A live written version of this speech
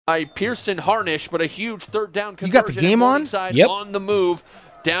by Pearson Harnish, but a huge third-down conversion. You got the game on? Yep. On the move,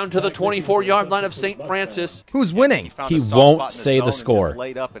 down to the 24-yard line of St. Francis. Who's winning? He won't say the score.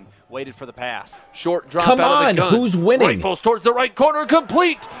 Laid up and waited for the pass. Short drop Come out of on, the gun. who's winning? Rifles towards the right corner,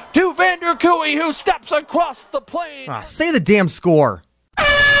 complete to Vander Cooey, who steps across the plane. Say the damn score.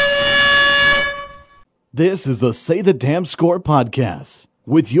 This is the Say the Damn Score podcast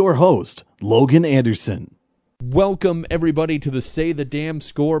with your host, Logan Anderson. Welcome, everybody, to the Say the Damn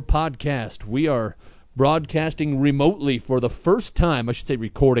Score podcast. We are broadcasting remotely for the first time. I should say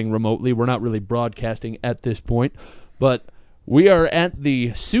recording remotely. We're not really broadcasting at this point, but we are at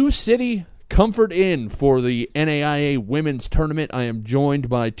the Sioux City Comfort Inn for the NAIA Women's Tournament. I am joined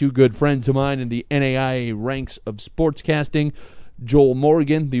by two good friends of mine in the NAIA ranks of sportscasting, Joel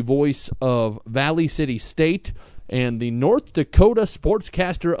Morgan, the voice of Valley City State, and the North Dakota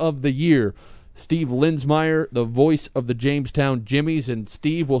Sportscaster of the Year, Steve Linsmeyer, the voice of the Jamestown Jimmies. And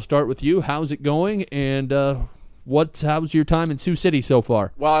Steve, we'll start with you. How's it going? And how's your time in Sioux City so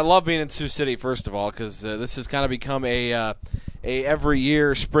far? Well, I love being in Sioux City, first of all, because this has kind of become a every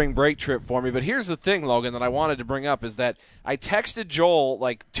year spring break trip for me. But here's the thing, Logan, that I wanted to bring up is that I texted Joel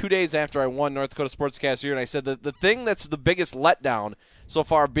like 2 days after I won North Dakota Sportscaster of the Year, and I said that the thing that's the biggest letdown so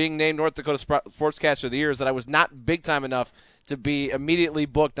far being named North Dakota Sportscaster of the Year is that I was not big time enough to be immediately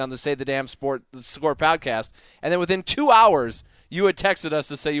booked on the Say the Damn Score podcast. And then within 2 hours, you had texted us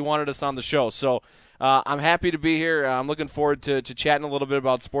to say you wanted us on the show. So I'm happy to be here. I'm looking forward to chatting a little bit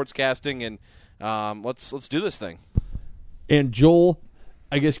about sportscasting, and let's do this thing. And Joel,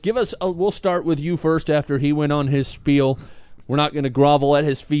 I guess we'll start with you first after he went on his spiel. We're not going to grovel at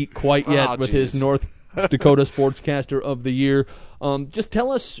his feet quite yet with his North Dakota Sportscaster of the Year. Just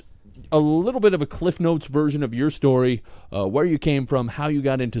tell us a little bit of a Cliff Notes version of your story, where you came from, how you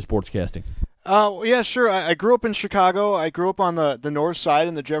got into sportscasting. Yeah, sure. I grew up in Chicago. I grew up on the north side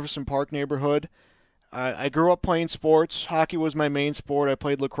in the Jefferson Park neighborhood. I grew up playing sports. Hockey was my main sport. I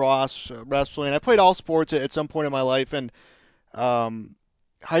played lacrosse, wrestling. I played all sports at some point in my life. And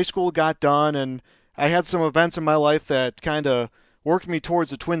high school got done, and I had some events in my life that kind of worked me towards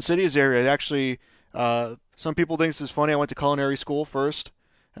the Twin Cities area. Actually, some people think this is funny. I went to culinary school first,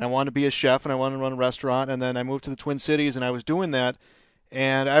 and I wanted to be a chef, and I wanted to run a restaurant. And then I moved to the Twin Cities, and I was doing that.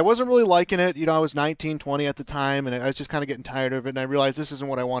 And I wasn't really liking it. You know, I was 19, 20 at the time, and I was just kind of getting tired of it. And I realized this isn't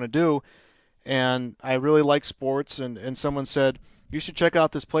what I want to do. And I really like sports, and someone said, you should check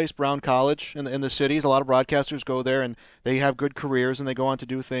out this place, Brown College, in the cities. A lot of broadcasters go there, and they have good careers, and they go on to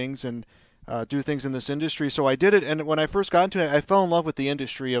do things and do things in this industry. So I did it, and when I first got into it, I fell in love with the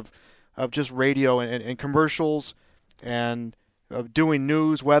industry of just radio and commercials and doing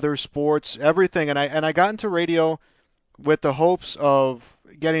news, weather, sports, everything. And I got into radio with the hopes of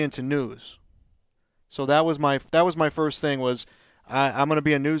getting into news. So that was my first thing was I'm going to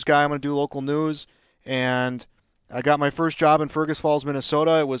be a news guy. I'm going to do local news, and I got my first job in Fergus Falls,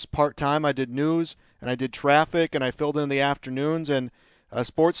 Minnesota. It was part-time. I did news, and I did traffic, and I filled in the afternoons, and a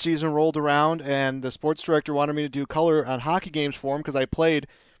sports season rolled around, and the sports director wanted me to do color on hockey games for him because I played,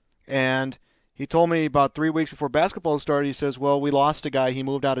 and he told me about 3 weeks before basketball started, he says, well, we lost a guy. He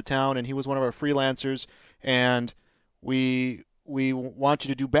moved out of town, and he was one of our freelancers, and we want you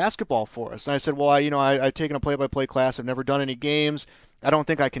to do basketball for us. And I said, well, I've taken a play-by-play class. I've never done any games. I don't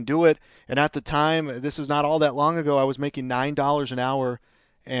think I can do it. And at the time, this is not all that long ago, I was making $9 an hour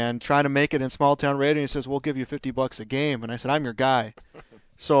and trying to make it in small-town radio. And he says, we'll give you $50 a game. And I said, I'm your guy.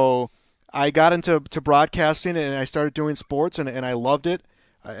 So I got into broadcasting, and I started doing sports, and I loved it.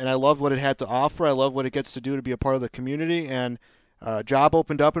 And I loved what it had to offer. I love what it gets to do to be a part of the community. And a job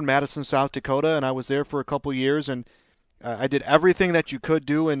opened up in Madison, South Dakota, and I was there for a couple years. And I did everything that you could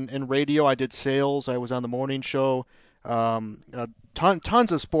do in radio. I did sales. I was on the morning show.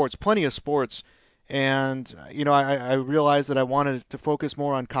 Tons of sports, plenty of sports. And, I realized that I wanted to focus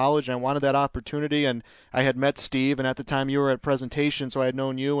more on college, and I wanted that opportunity. And I had met Steve, and at the time you were at presentation, so I had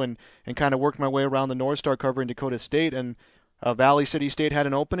known you and kind of worked my way around the North Star covering Dakota State. And Valley City State had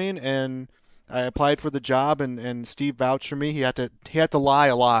an opening, and I applied for the job, and Steve vouched for me. He had to lie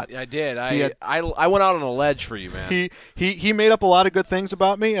a lot. Yeah, I did. I went out on a ledge for you, man. He made up a lot of good things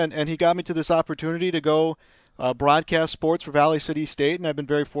about me, and he got me to this opportunity to go broadcast sports for Valley City State, and I've been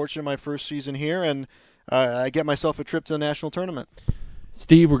very fortunate in my first season here, and I get myself a trip to the national tournament.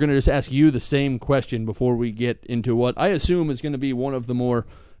 Steve, we're going to just ask you the same question before we get into what I assume is going to be one of the more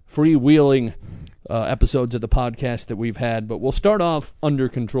freewheeling episodes of the podcast that we've had, but we'll start off under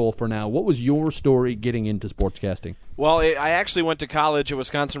control for now. What was your story getting into sportscasting? Well, I actually went to college at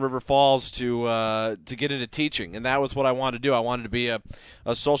Wisconsin River Falls to get into teaching, and that was what I wanted to do. I wanted to be a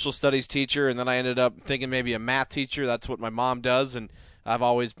social studies teacher, and then I ended up thinking maybe a math teacher. That's what my mom does, and I've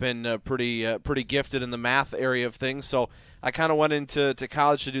always been pretty gifted in the math area of things. So I kind of went into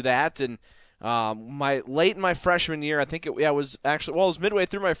college to do that, and late in my freshman year, I think it was midway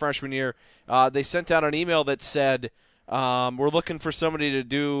through my freshman year. They sent out an email that said, we're looking for somebody to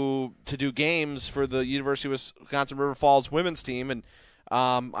do games for the University of Wisconsin River Falls women's team, and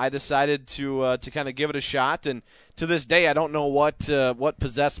I decided to kind of give it a shot. And to this day, I don't know what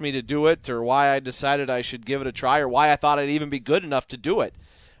possessed me to do it, or why I decided I should give it a try, or why I thought I'd even be good enough to do it.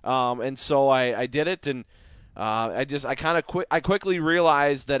 And so I did it, and I quickly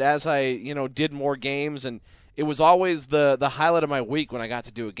realized that as I did more games, and it was always the highlight of my week when I got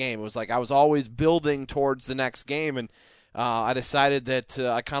to do a game. It was like I was always building towards the next game, and I decided that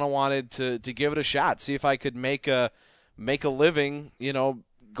I kind of wanted to give it a shot, see if I could make a living,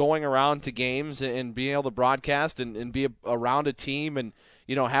 going around to games and being able to broadcast and be around a team, and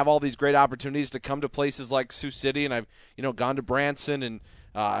have all these great opportunities to come to places like Sioux City, and I've gone to Branson, and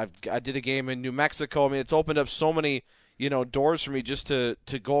I did a game in New Mexico. I mean, it's opened up so many doors for me just to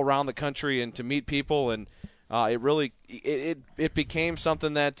go around the country and to meet people, and it became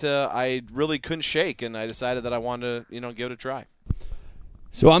something that I really couldn't shake, and I decided that I wanted to give it a try.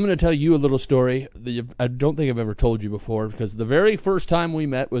 So I'm going to tell you a little story that I don't think I've ever told you before, because the very first time we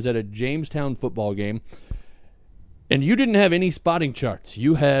met was at a Jamestown football game, and you didn't have any spotting charts.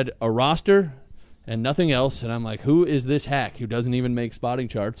 You had a roster and nothing else, and I'm like, who is this hack who doesn't even make spotting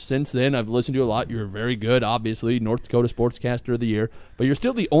charts? Since then, I've listened to you a lot. You're very good, obviously, North Dakota Sportscaster of the Year, but you're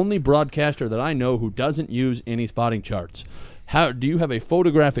still the only broadcaster that I know who doesn't use any spotting charts. How do you have a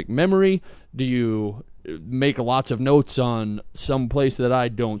photographic memory? Do you make lots of notes on some place that I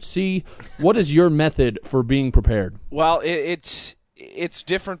don't see? What is your method for being prepared? Well, it's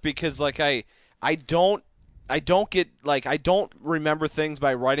different because I don't remember things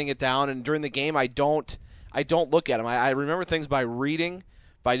by writing it down, and during the game I don't look at them. I remember things by reading,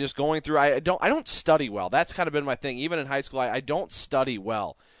 by just going through. I don't study well. That's kind of been my thing. Even in high school, I don't study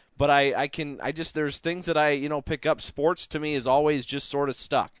well. But there's things that I pick up. Sports to me is always just sort of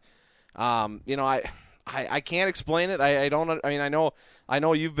stuck. I can't explain it. I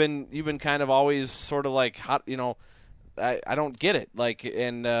know you've been kind of always sort of like hot. I don't get it.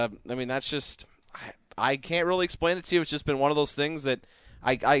 That's just I can't really explain it to you. It's just been one of those things that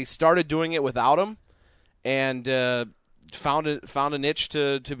I started doing it without them, and found a niche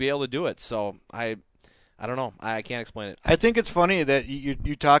to be able to do it. So I don't know. I can't explain it. I think it's funny that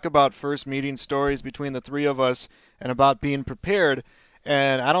you talk about first meeting stories between the three of us and about being prepared.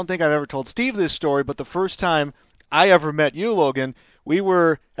 And I don't think I've ever told Steve this story, but the first time I ever met you, Logan, you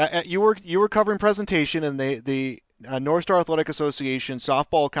were covering presentation, and the North Star Athletic Association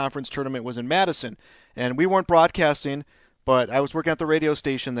softball conference tournament was in Madison, and we weren't broadcasting, but I was working at the radio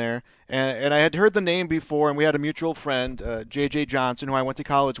station there, and I had heard the name before, and we had a mutual friend, J.J. Johnson, who I went to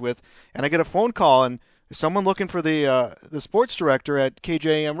college with, and I get a phone call, and someone looking for the sports director at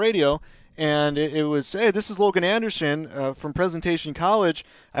KJAM Radio. And it was, hey, this is Logan Anderson from Presentation College.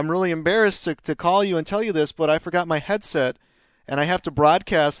 I'm really embarrassed to call you and tell you this, but I forgot my headset, and I have to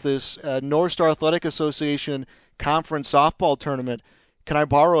broadcast this North Star Athletic Association conference softball tournament. Can I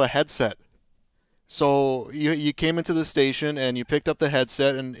borrow a headset? So you came into the station, and you picked up the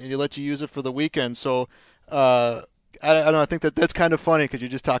headset, and you let you use it for the weekend. So I don't know. I think that's kind of funny because you're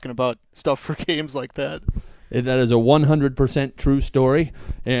just talking about stuff for games like that. That is a 100% true story,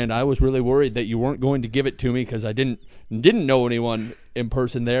 and I was really worried that you weren't going to give it to me because I didn't know anyone in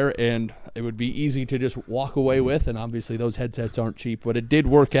person there, and it would be easy to just walk away with, and obviously those headsets aren't cheap, but it did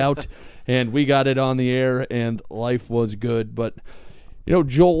work out, and we got it on the air, and life was good. But,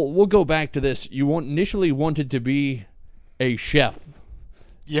 Joel, we'll go back to this. You initially wanted to be a chef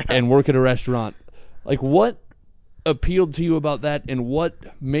and work at a restaurant. Like, what appealed to you about that, and what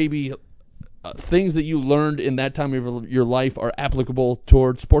maybe things that you learned in that time of your life are applicable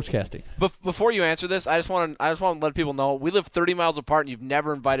towards sportscasting? Before you answer this, I just want to let people know we live 30 miles apart, and you've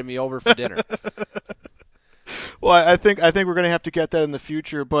never invited me over for dinner. Well, I think we're going to have to get that in the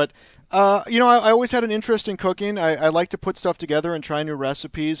future. But I always had an interest in cooking. I like to put stuff together and try new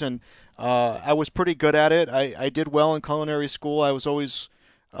recipes, and I was pretty good at it. I did well in culinary school. I was always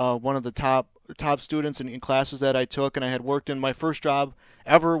one of the top students in classes that I took, and I had worked in my first job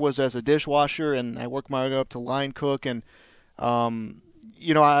ever was as a dishwasher, and I worked my way up to line cook, and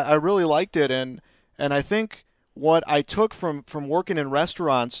I really liked it, and I think what I took from working in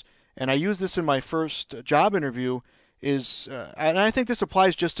restaurants, and I used this in my first job interview, is and I think this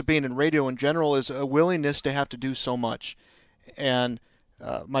applies just to being in radio in general, is a willingness to have to do so much. And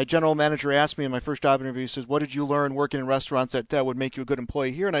my general manager asked me in my first job interview, he says, what did you learn working in restaurants that would make you a good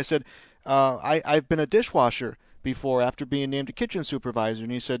employee here? And I said, I've been a dishwasher before after being named a kitchen supervisor.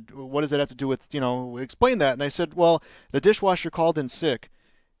 And he said, what does that have to do with, explain that. And I said, well, the dishwasher called in sick,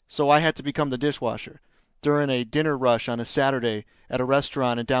 so I had to become the dishwasher during a dinner rush on a Saturday at a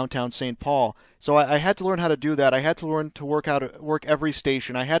restaurant in downtown St. Paul. So I had to learn how to do that. I had to learn to work every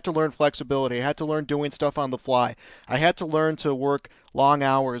station. I had to learn flexibility. I had to learn doing stuff on the fly. I had to learn to work long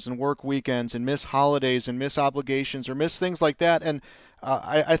hours and work weekends and miss holidays and miss obligations or miss things like that. And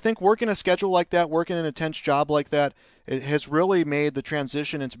I think working a schedule like that, working an intense job like that, it has really made the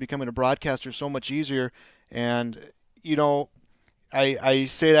transition into becoming a broadcaster so much easier. And, I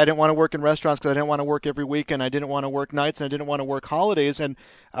say that I didn't want to work in restaurants because I didn't want to work every weekend. I didn't want to work nights, and I didn't want to work holidays. And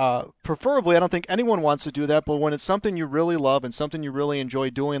preferably, I don't think anyone wants to do that. But when it's something you really love and something you really enjoy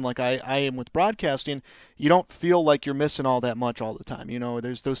doing, like I am with broadcasting, you don't feel like you're missing all that much all the time.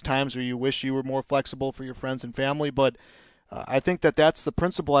 There's those times where you wish you were more flexible for your friends and family. But I think that's the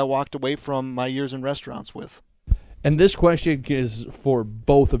principle I walked away from my years in restaurants with. And this question is for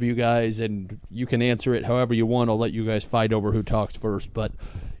both of you guys, and you can answer it however you want. I'll let you guys fight over who talks first. But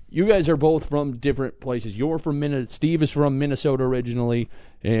you guys are both from different places. You're from Steve is from Minnesota originally,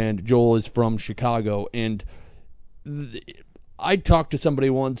 and Joel is from Chicago. And I talked to somebody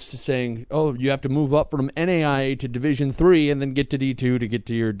once saying, oh, you have to move up from NAIA to Division III and then get to D2 to get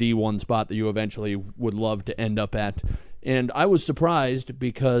to your D1 spot that you eventually would love to end up at. And I was surprised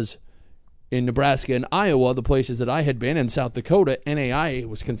because in Nebraska and Iowa, the places that I had been, in South Dakota, NAIA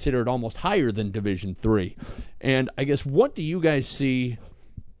was considered almost higher than Division III. And I guess what do you guys see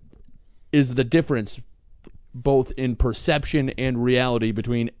is the difference both in perception and reality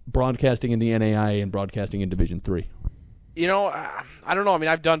between broadcasting in the NAIA and broadcasting in Division III? I don't know. I mean,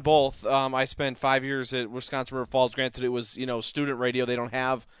 I've done both. I spent 5 years at Wisconsin River Falls. Granted, it was, student radio. They don't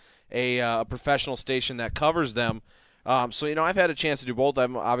have a professional station that covers them. So I've had a chance to do both.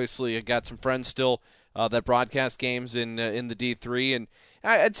 I've obviously got some friends still that broadcast games in the D3, and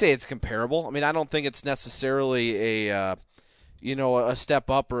I'd say it's comparable. I mean, I don't think it's necessarily a step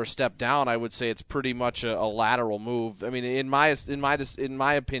up or a step down. I would say it's pretty much a lateral move. I mean, in my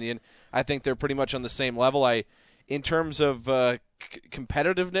opinion, I think they're pretty much on the same level. In terms of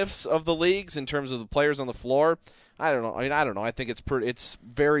competitiveness of the leagues, in terms of the players on the floor, I don't know. I don't know. I think it's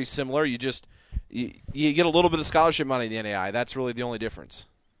very similar. You get a little bit of scholarship money in the NAIA. That's really the only difference.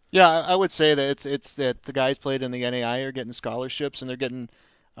 Yeah, I would say that it's that the guys played in the NAIA are getting scholarships and they're getting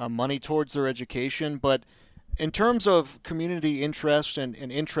money towards their education. But in terms of community interest and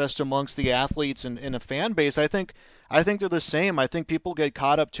interest amongst the athletes and a fan base, I think they're the same. I think people get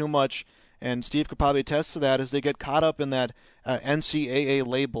caught up too much, and Steve could probably attest to that, is they get caught up in that NCAA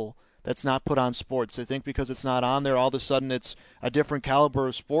label that's not put on sports. They think because it's not on there, all of a sudden it's a different caliber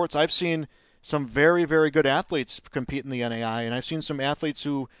of sports. I've seen some very, very good athletes compete in the NAIA, and I've seen some athletes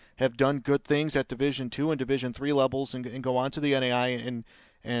who have done good things at Division II and Division III levels and go on to the NAIA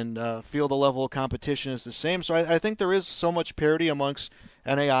and feel the level of competition is the same. So I think there is so much parity amongst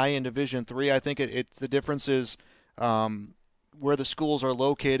NAIA and Division III. I think the difference is where the schools are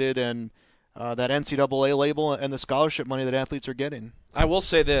located and that NCAA label and the scholarship money that athletes are getting. I will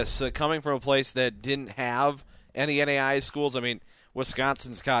say this, coming from a place that didn't have any NAIA schools, I mean,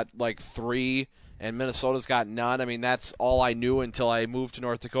 Wisconsin's got like 3 and Minnesota's got none. I mean, that's all I knew until I moved to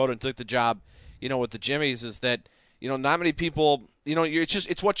North Dakota and took the job, with the Jimmies, is that, not many people,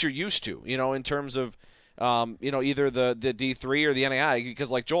 it's what you're used to, in terms of, either the D3 or the NAIA,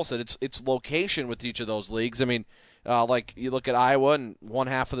 because like Joel said, it's location with each of those leagues. I mean, like you look at Iowa and one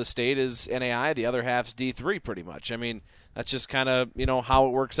half of the state is NAIA, the other half's D3 pretty much. I mean, that's just kind of, how it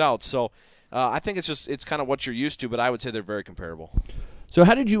works out. So, I think it's kind of what you're used to, but I would say they're very comparable. So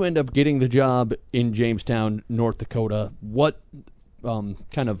how did you end up getting the job in Jamestown, North Dakota? What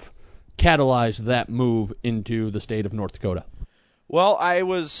kind of catalyzed that move into the state of North Dakota? Well,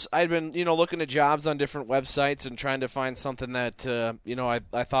 I'd been, looking at jobs on different websites and trying to find something that,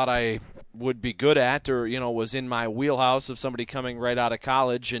 I thought I would be good at or, was in my wheelhouse of somebody coming right out of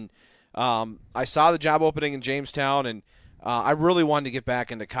college. And I saw the job opening in Jamestown, and I really wanted to get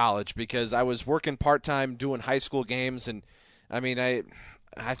back into college because I was working part-time doing high school games. And, I mean, I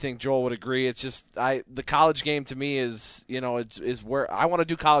think Joel would agree. It's just the college game to me is, is where I want to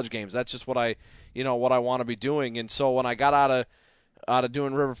do college games. That's just what I want to be doing. And so when I got out of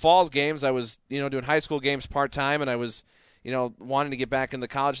doing River Falls games, I was, doing high school games part-time, and I was, wanting to get back in the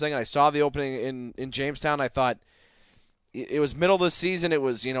college thing. And I saw the opening in Jamestown. I thought, it was middle of the season. It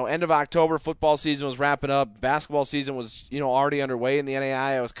was, end of October. Football season was wrapping up. Basketball season was, already underway in the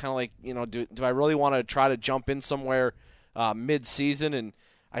NAIA. I was kind of like, do I really want to try to jump in somewhere mid-season? And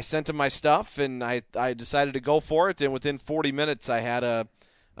I sent him my stuff, and I decided to go for it. And within 40 minutes, I had a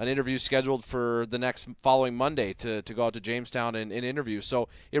an interview scheduled for the next following Monday to go out to Jamestown and interview. So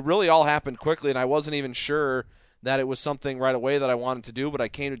it really all happened quickly, and I wasn't even sure that it was something right away that I wanted to do. But I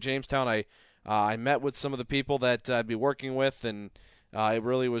came to Jamestown. I met with some of the people that I'd be working with, and it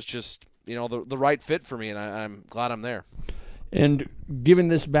really was just the right fit for me, and I'm glad I'm there. And giving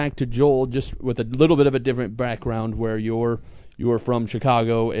this back to Joel, just with a little bit of a different background, where you're from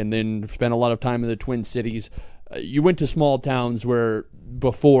Chicago and then spent a lot of time in the Twin Cities. You went to small towns where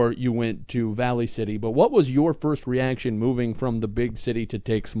before you went to Valley City, but what was your first reaction moving from the big city to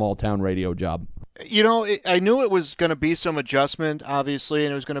take small town radio job? I knew it was going to be some adjustment, obviously,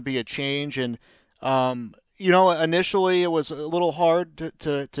 and it was going to be a change. And initially it was a little hard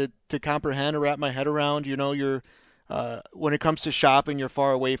to comprehend or wrap my head around. You're when it comes to shopping, you're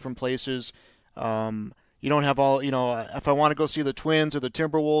far away from places. You don't have all, if I want to go see the Twins or the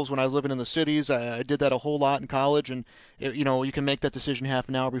Timberwolves when I was living in the cities, I did that a whole lot in college. And, you can make that decision half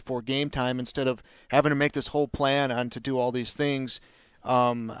an hour before game time instead of having to make this whole plan on to do all these things.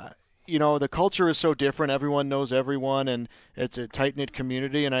 The culture is so different. Everyone knows everyone, and it's a tight-knit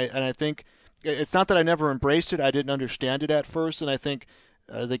community. And I think it's not that I never embraced it. I didn't understand it at first. And I think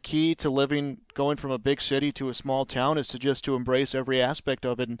the key to going from a big city to a small town is to embrace every aspect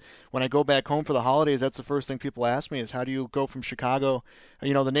of it. And when I go back home for the holidays, that's the first thing people ask me is, how do you go from Chicago?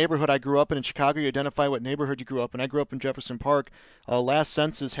 The neighborhood I grew up in Chicago, you identify what neighborhood you grew up in. I grew up in Jefferson Park. Last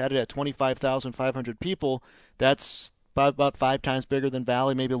census had it at 25,500 people. That's about 5 times bigger than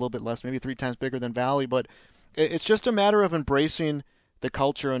Valley, maybe a little bit less, maybe 3 times bigger than Valley. But it's just a matter of embracing the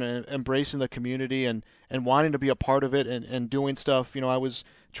culture and embracing the community and wanting to be a part of it and doing stuff. I was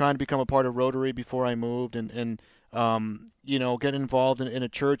trying to become a part of Rotary before I moved and get involved in a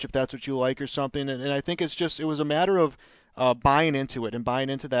church if that's what you like or something. And I think it was a matter of buying into it and buying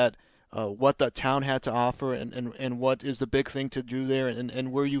into that, what the town had to offer and what is the big thing to do there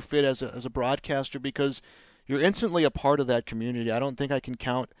and where you fit as a broadcaster, because you're instantly a part of that community. I don't think I can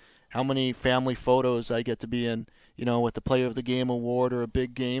count how many family photos I get to be in, with the Player of the Game award or a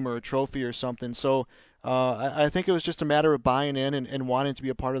big game or a trophy or something. So I think it was just a matter of buying in and wanting to be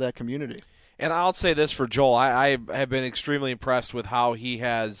a part of that community. And I'll say this for Joel. I have been extremely impressed with how he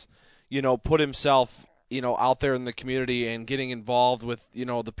has, put himself, out there in the community and getting involved with,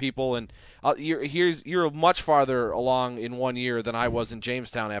 the people. And you're much farther along in 1 year than I was in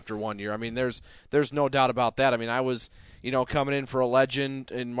Jamestown after 1 year. I mean, there's no doubt about that. I mean, I was, coming in for a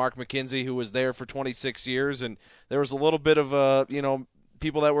legend in Mark McKenzie, who was there for 26 years, and there was a little bit of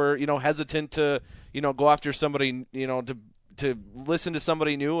people that were, hesitant to, go after somebody, to listen to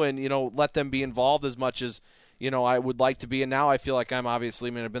somebody new and, let them be involved as much as, I would like to be. And now I feel like I've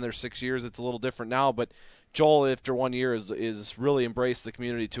been there 6 years. It's a little different now, but Joel, after 1 year, is really embraced the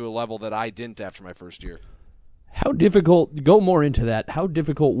community to a level that I didn't after my first year. How difficult, go more into that, how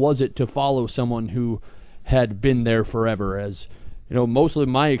difficult was it to follow someone who had been there forever? As mostly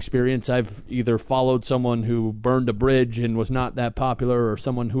my experience, I've either followed someone who burned a bridge and was not that popular, or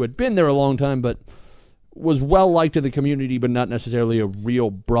someone who had been there a long time but was well liked in the community but not necessarily a real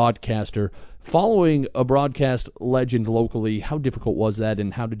broadcaster. Following a broadcast legend locally, how difficult was that,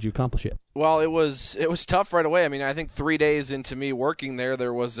 and how did you accomplish it? Well, it was tough right away. I mean, I think 3 days into me working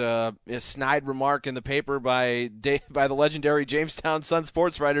there was a snide remark in the paper by the legendary Jamestown Sun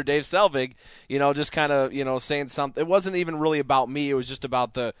sports writer Dave Selvig, just kind of, saying something. It wasn't even really about me. It was just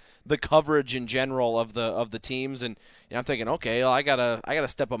about the coverage in general of the teams. And I'm thinking, okay, well, I gotta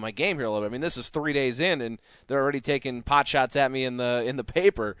step up my game here a little bit. I mean, this is 3 days in, and they're already taking pot shots at me in the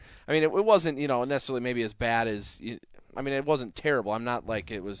paper. I mean, it wasn't necessarily maybe as bad as. I mean, it wasn't terrible. I'm not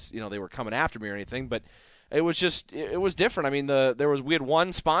like it was, they were coming after me or anything, but it was just, it was different. I mean, we had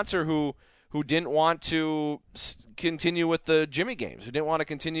one sponsor who didn't want to continue with the Jimmy games, who didn't want to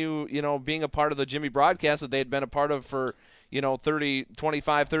continue, being a part of the Jimmy broadcast that they had been a part of for,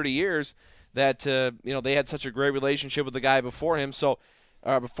 25, 30 years, that, they had such a great relationship with the guy before him. So,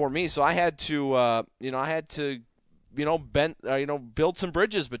 before me. So I had to, build some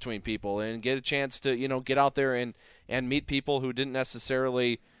bridges between people and get a chance to, get out there and meet people who didn't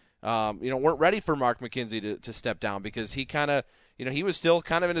necessarily, weren't ready for Mark McKenzie to step down, because he kind of, he was still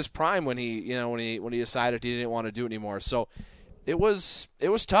kind of in his prime when he decided he didn't want to do it anymore. So it was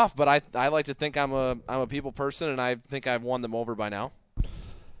tough, but I like to think I'm a people person, and I think I've won them over by now.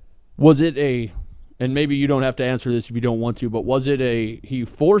 Was it and maybe you don't have to answer this if you don't want to, but was it he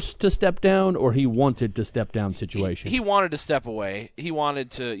forced to step down, or he wanted to step down situation? He wanted to step away. He wanted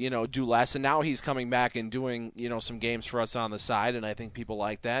to, do less, and now he's coming back and doing, some games for us on the side, and I think people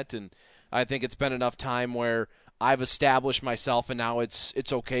like that, and I think it's been enough time where I've established myself, and now it's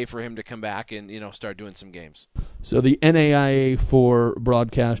okay for him to come back and start doing some games. So the NAIA for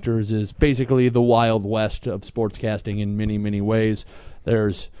broadcasters is basically the Wild West of sportscasting in many, many ways.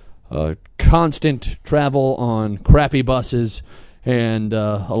 There's constant travel on crappy buses and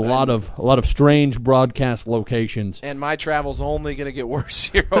a lot of strange broadcast locations. And my travel's only going to get worse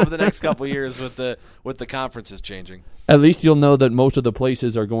here over the next couple of years with the conferences changing. At least you'll know that most of the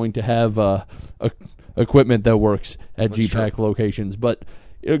places are going to have equipment that works at That's GPAC true. locations. But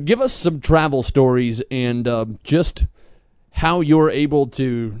give us some travel stories and just how you're able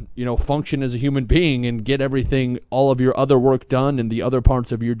to function as a human being and get all of your other work done in the other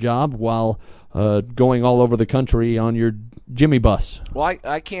parts of your job while going all over the country on your Jimmy bus. Well,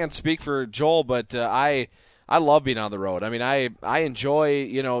 I can't speak for Joel, but I love being on the road. I mean, I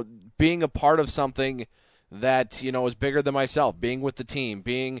enjoy being a part of something that is bigger than myself. Being with the team,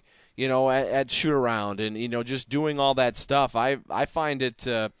 being at shoot around, and just doing all that stuff. I find it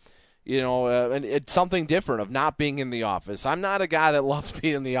and it's something different of not being in the office. I'm not a guy that loves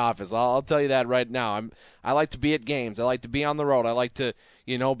being in the office. I'll tell you that right now. I like to be at games. I like to be on the road. I like to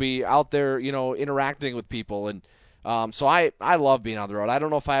be out there interacting with people, and so I love being on the road. I don't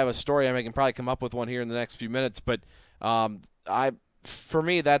know if I have a story. I can probably come up with one here in the next few minutes, but for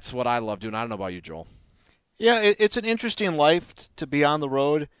me, that's what I love doing. I don't know about you, Joel. Yeah, it's an interesting life to be on the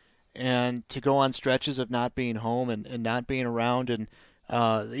road and to go on stretches of not being home and not being around. And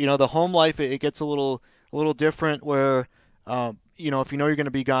the home life, it gets a little different where if you're going to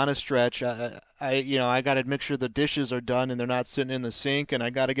be gone a stretch, I got to make sure the dishes are done and they're not sitting in the sink, and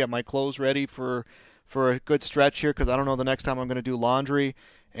I got to get my clothes ready for a good stretch here because I don't know the next time I'm going to do laundry.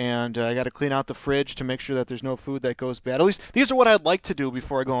 And I got to clean out the fridge to make sure that there's no food that goes bad. At least these are what I'd like to do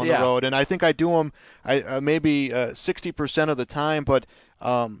before I go on the road, and I think I do them maybe 60% of the time. But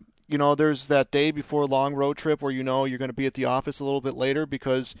there's that day before a long road trip where you're going to be at the office a little bit later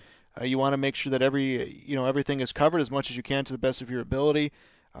because you want to make sure that everything is covered as much as you can to the best of your ability.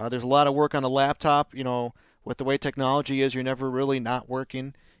 There's a lot of work on a laptop. With the way technology is, you're never really not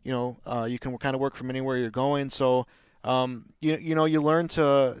working. You can kind of work from anywhere you're going. So. You learn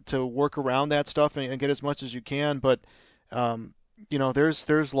to work around that stuff and get as much as you can, but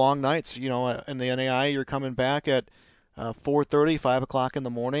there's long nights. In the NAI, you're coming back at 4:30, 5 o'clock in the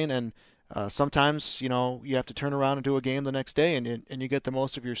morning, and sometimes you have to turn around and do a game the next day, and you get the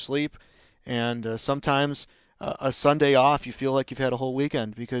most of your sleep. And sometimes a Sunday off, you feel like you've had a whole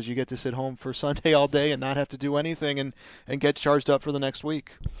weekend because you get to sit home for Sunday all day and not have to do anything and get charged up for the next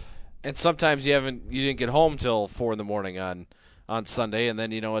week. And sometimes you didn't get home till 4 a.m. on Sunday, and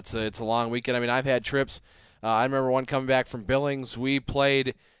then it's a long weekend. I mean, I've had trips. I remember one coming back from Billings. We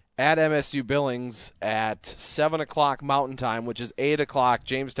played at MSU Billings at 7 o'clock Mountain Time, which is 8 o'clock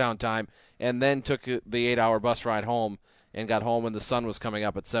Jamestown time, and then took the 8-hour bus ride home and got home when the sun was coming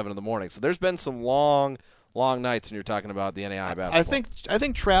up at 7 in. So there's been some long nights when you're talking about the NAI basketball. I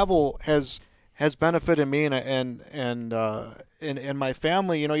think travel has benefited me and my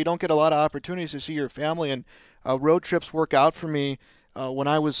family. You don't get a lot of opportunities to see your family, and road trips work out for me. When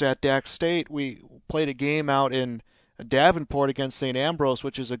I was at Dax State, we played a game out in Davenport against St. Ambrose,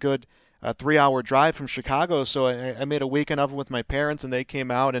 which is a good 3-hour drive from Chicago. So I made a weekend of it with my parents, and they came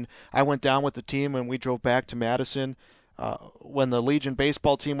out, and I went down with the team, and we drove back to Madison. When the Legion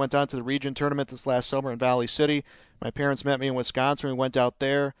baseball team went down to the region tournament this last summer in Valley City, my parents met me in Wisconsin. We went out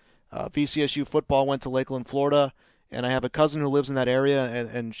there. VCSU football went to Lakeland, Florida, and I have a cousin who lives in that area,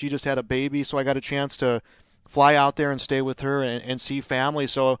 and she just had a baby, so I got a chance to fly out there and stay with her and see family.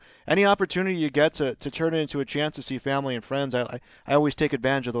 So any opportunity you get to turn it into a chance to see family and friends, I always take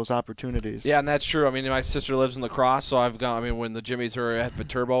advantage of those opportunities. Yeah, and that's true. I mean, my sister lives in La Crosse, so when the Jimmies are at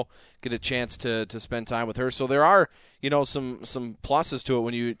Viterbo, get a chance to spend time with her. So there are, some pluses to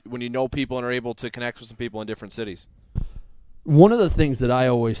it when you know people and are able to connect with some people in different cities. One of the things that I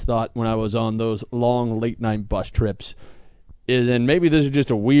always thought when I was on those long late-night bus trips is, and maybe this is just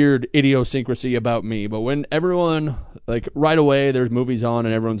a weird idiosyncrasy about me, but when everyone, right away there's movies on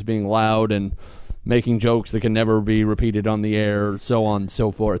and everyone's being loud and making jokes that can never be repeated on the air, so on and so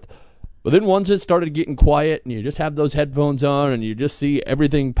forth. But then once it started getting quiet and you just have those headphones on and you just see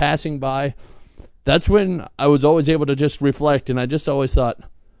everything passing by, that's when I was always able to just reflect, and I just always thought,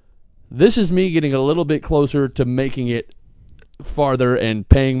 this is me getting a little bit closer to making it farther and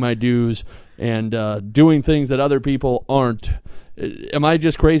paying my dues and doing things that other people aren't. Am I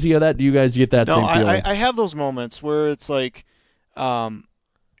just crazy of that? Do you guys get that same feeling? I have those moments where it's like, I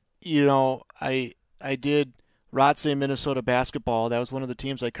did ROTC Minnesota basketball. That was one of the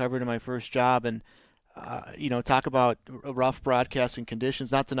teams I covered in my first job, and talk about rough broadcasting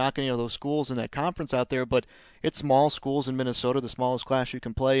conditions. Not to knock any of those schools in that conference out there, but it's small schools in Minnesota, the smallest class you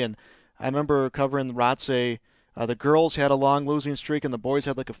can play. And I remember covering the ROTSE. The girls had a long losing streak, and the boys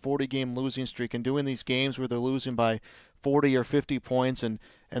had like a 40-game losing streak. And doing these games where they're losing by 40 or 50 points, and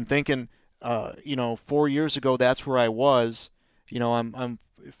thinking, 4 years ago that's where I was. I'm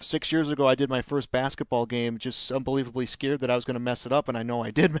 6 years ago I did my first basketball game, just unbelievably scared that I was going to mess it up, and I know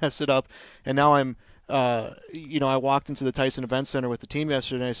I did mess it up. And now I'm, I walked into the Tyson Event Center with the team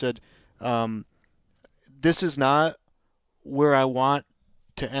yesterday, and I said, this is not where I want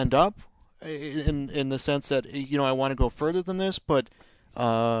to end up, in the sense that I want to go further than this, but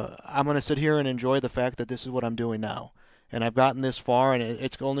I'm going to sit here and enjoy the fact that this is what I'm doing now, and I've gotten this far, and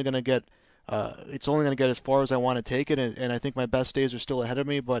it's only going to get as far as I want to take it, and I think my best days are still ahead of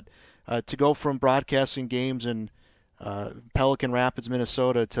me. But to go from broadcasting games in Pelican Rapids,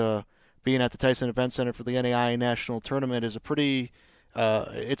 Minnesota, to being at the Tyson Event Center for the NAIA National Tournament is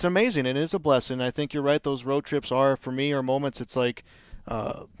it's amazing, and it is a blessing. I think you're right. Those road trips are, for me, are moments. It's like,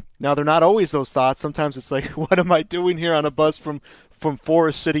 now they're not always those thoughts. Sometimes it's like, what am I doing here on a bus from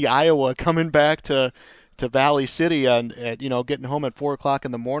Forest City, Iowa, coming back to Valley City and getting home at 4:00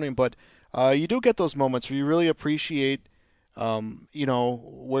 in the morning. But you do get those moments where you really appreciate,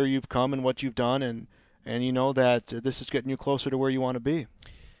 where you've come and what you've done, and you know that this is getting you closer to where you want to be.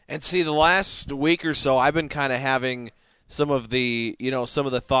 And see, the last week or so, I've been kind of having some of the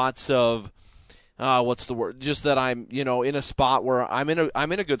thoughts of, what's the word? Just that I'm, in a spot where I'm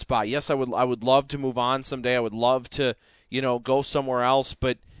in a good spot. Yes, I would love to move on someday. I would love to, go somewhere else.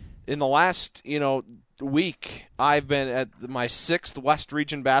 But in the last, week, I've been at my 6th West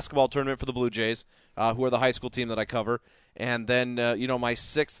Region basketball tournament for the Blue Jays, who are the high school team that I cover, and then my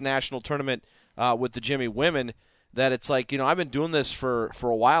 6th national tournament with the Jimmy women. That it's like, I've been doing this for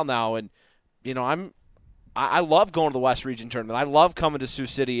a while now, and I love going to the West Region tournament. I love coming to Sioux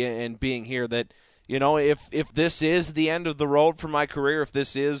City and being here. That if this is the end of the road for my career, if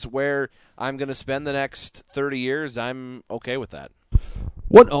this is where I'm going to spend the next 30 years, I'm okay with that.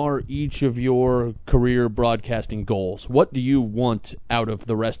 What are each of your career broadcasting goals? What do you want out of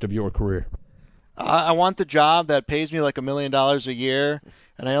the rest of your career? I want the job that pays me like $1 million a year,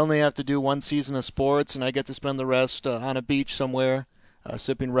 and I only have to do one season of sports, and I get to spend the rest on a beach somewhere,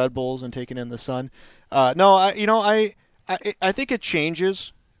 sipping Red Bulls and taking in the sun. I think it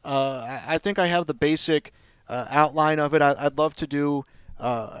changes. I think I have the basic outline of it. I'd love to do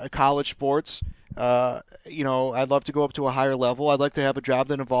college sports. I'd love to go up to a higher level. I'd like to have a job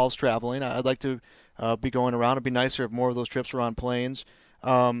that involves traveling. I'd like to be going around. It'd be nicer if more of those trips were on planes.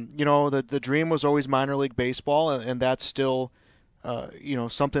 The dream was always minor league baseball, and that's still,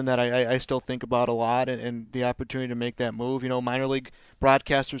 something that I still think about a lot, and the opportunity to make that move. Minor league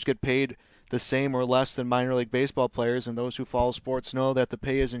broadcasters get paid the same or less than minor league baseball players, and those who follow sports know that the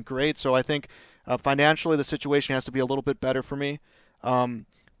pay isn't great. So I think financially the situation has to be a little bit better for me.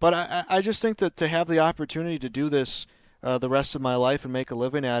 But I just think that to have the opportunity to do this the rest of my life and make a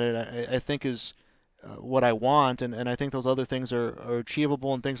living at it, I think is what I want, and I think those other things are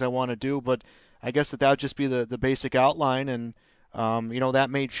achievable and things I want to do. But I guess that would just be the basic outline, and that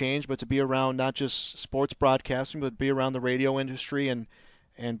may change. But to be around not just sports broadcasting, but be around the radio industry and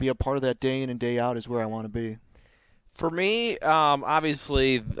be a part of that day in and day out is where I want to be. For me,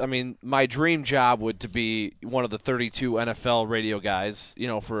 obviously, my dream job would to be one of the 32 NFL radio guys,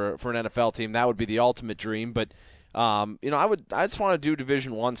 for an NFL team. That would be the ultimate dream. But, I just want to do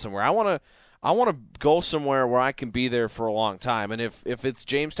Division I somewhere. I want to go somewhere where I can be there for a long time. And if it's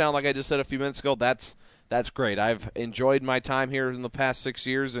Jamestown, like I just said a few minutes ago, that's great. I've enjoyed my time here in the past 6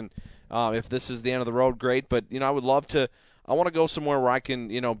 years, and if this is the end of the road, great. But, I would love to – I want to go somewhere where I can,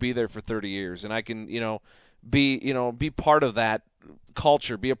 be there for 30 years, and I can, be part of that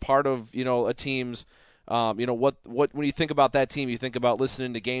culture, be a part of, a team's, what when you think about that team, you think about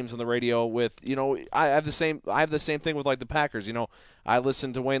listening to games on the radio with, I have the same thing with like the Packers. I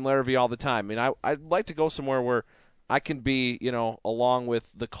listen to Wayne Larrivee all the time. I'd like to go somewhere where I can be, along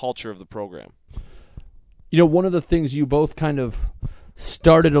with the culture of the program. One of the things you both kind of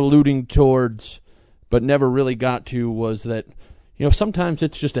started alluding towards but never really got to was that, sometimes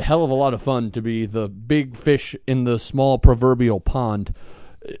it's just a hell of a lot of fun to be the big fish in the small proverbial pond.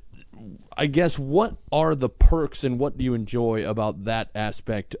 I guess, what are the perks and what do you enjoy about that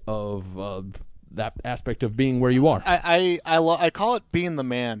aspect of being where you are? I call it being the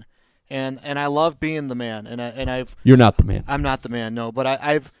man, and I love being the man. You're not the man. I'm not the man, no. But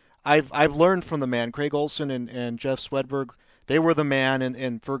I've learned from the man. Craig Olson and Jeff Swedberg, they were the man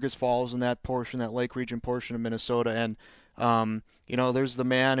in Fergus Falls and that Lake Region portion of Minnesota, and There's the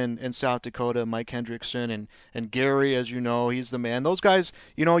man in South Dakota, Mike Hendrickson, and Gary, as you know, he's the man. Those guys,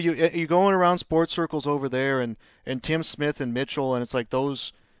 you going around sports circles over there, and Tim Smith and Mitchell, and it's like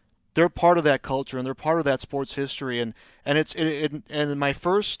they're part of that culture and they're part of that sports history, and my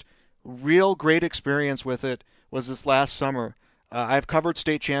first real great experience with it was this last summer. I've covered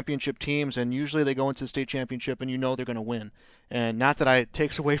state championship teams, and usually they go into the state championship and they're going to win. And not that it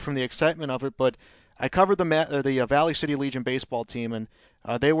takes away from the excitement of it, but I covered the Valley City Legion baseball team, and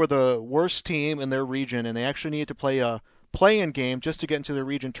they were the worst team in their region, and they actually needed to play a play-in game just to get into the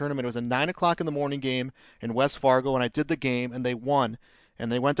region tournament. It was a 9 o'clock in the morning game in West Fargo, and I did the game, and they won.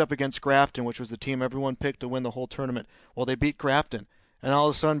 And they went up against Grafton, which was the team everyone picked to win the whole tournament. Well, they beat Grafton, and all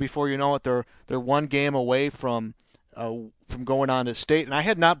of a sudden, before you know it, they're one game away from going on to state. And I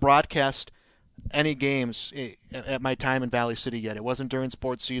had not broadcast any games at my time in Valley City yet. It wasn't during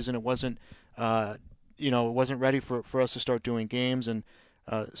sports season. It wasn't it wasn't ready for us to start doing games. And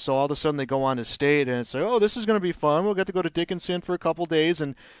so all of a sudden they go on to state, and it's like, oh, this is going to be fun. We'll get to go to Dickinson for a couple days,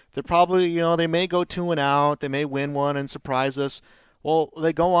 and they're probably, they may go 2-out. They may win one and surprise us. Well,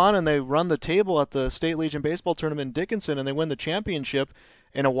 they go on and they run the table at the State Legion Baseball Tournament in Dickinson, and they win the championship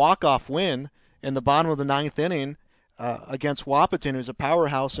in a walk-off win in the bottom of the 9th inning against Wahpeton, who's a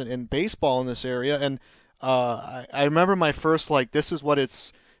powerhouse in baseball in this area. And I remember my first, this is what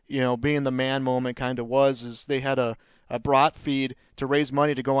it's, being the man moment kind of was, is they had a brat feed to raise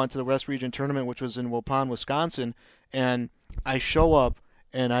money to go on to the West Region Tournament, which was in Waupun, Wisconsin. And I show up,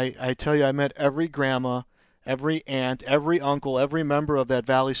 and I tell you, I met every grandma, every aunt, every uncle, every member of that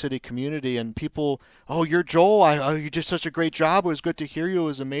Valley City community, and people, oh, you're Joel, you did such a great job, it was good to hear you, it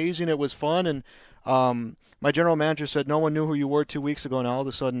was amazing, it was fun. And my general manager said no one knew who you were 2 weeks ago, and all of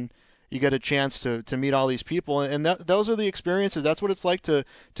a sudden you get a chance to meet all these people, and those are the experiences. That's what it's like to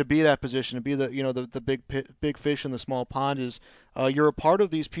be that position, to be the big fish in the small pond. Is you're a part of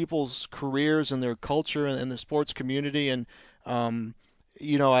these people's careers and their culture and the sports community. And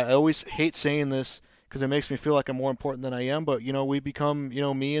I always hate saying this because it makes me feel like I'm more important than I am, but we become,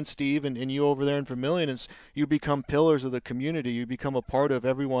 me and Steve and you over there in Vermilion, is you become pillars of the community. You become a part of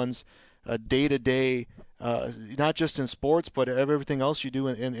everyone's day-to-day, not just in sports, but everything else you do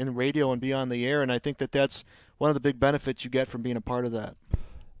in radio and beyond the air. And I think that's one of the big benefits you get from being a part of that.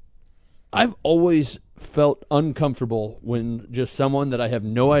 I've always felt uncomfortable when just someone that I have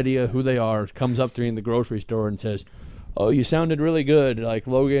no idea who they are comes up to me in the grocery store and says, oh, you sounded really good. Like,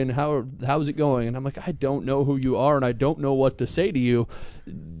 Logan, how's it going? And I'm like, I don't know who you are, and I don't know what to say to you.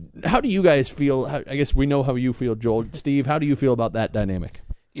 How do you guys feel? I guess we know how you feel, Joel. Steve, how do you feel about that dynamic?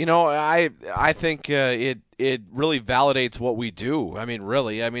 I think it really validates what we do. I mean,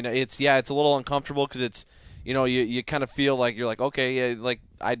 really. I mean, it's a little uncomfortable because it's, you kind of feel like you're like, okay,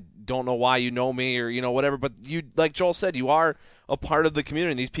 I don't know why you know me or, whatever. But you, like Joel said, you are a part of the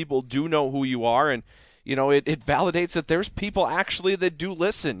community. And these people do know who you are, and it validates that there's people actually that do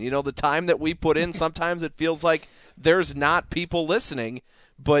listen. The time that we put in, sometimes it feels like there's not people listening.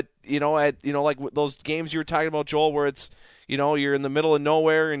 But, like those games you were talking about, Joel, where it's, you're in the middle of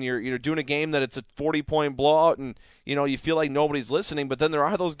nowhere and you're doing a game that it's a 40-point blowout and, you feel like nobody's listening. But then there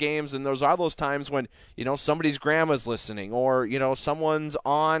are those games and those are those times when, somebody's grandma's listening or, someone's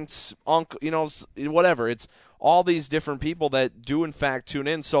aunt's uncle, whatever. It's all these different people that do, in fact, tune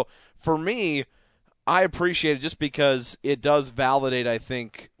in. So for me, I appreciate it just because it does validate, I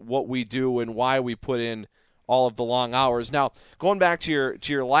think, what we do and why we put in all of the long hours. Now, going back to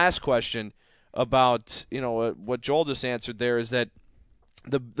your last question about, what Joel just answered there, is that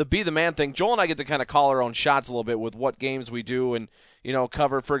the be the man thing, Joel and I get to kind of call our own shots a little bit with what games we do and,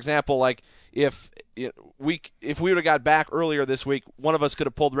 cover. For example, like if we would have got back earlier this week, one of us could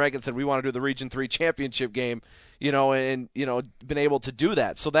have pulled rank and said we want to do the Region 3 championship game, and been able to do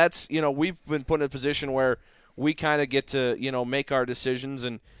that. So that's, we've been put in a position where we kind of get to, make our decisions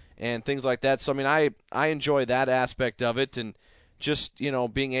and things like that. So, I mean, I enjoy that aspect of it, and just,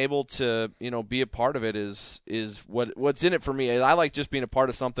 being able to, be a part of it is what's in it for me. I like just being a part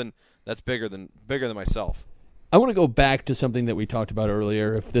of something that's bigger than myself. I want to go back to something that we talked about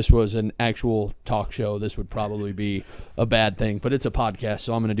earlier. If this was an actual talk show, this would probably be a bad thing, but it's a podcast,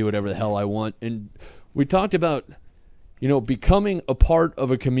 so I'm going to do whatever the hell I want. And we talked about, becoming a part of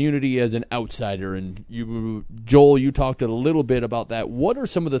a community as an outsider. And you, Joel, you talked a little bit about that. What are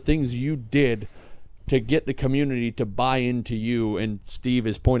some of the things you did to get the community to buy into you? And Steve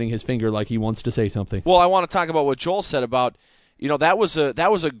is pointing his finger like he wants to say something. Well, I want to talk about what Joel said about, that was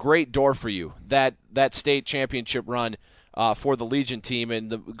a great door for you, that state championship run for the Legion team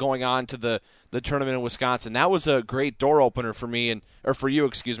and going on to the tournament in Wisconsin. That was a great door opener for me or for you,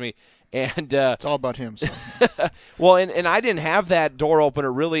 excuse me. And it's all about him. So. well, and I didn't have that door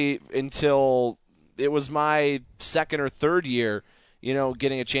opener really until it was my second or third year,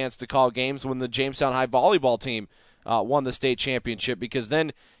 getting a chance to call games when the Jamestown High volleyball team won the state championship, because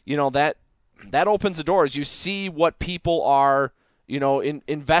then, that opens the doors. You see what people are,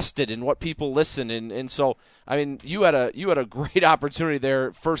 invested in, what people listen in. And so, I mean, you had a great opportunity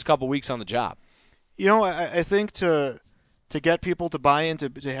there first couple weeks on the job. I think to get people to buy into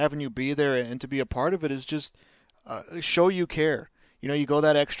to having you be there and to be a part of it is just show you care. You go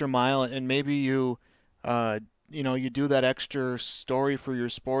that extra mile, and maybe you do that extra story for your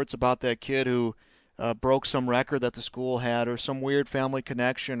sports about that kid who broke some record that the school had, or some weird family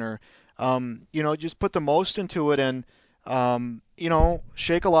connection, or just put the most into it, and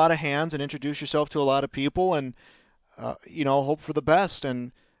shake a lot of hands and introduce yourself to a lot of people, and hope for the best.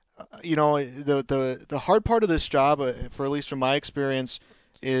 And the hard part of this job, for at least from my experience,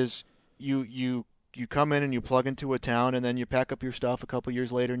 is you come in and you plug into a town, and then you pack up your stuff a couple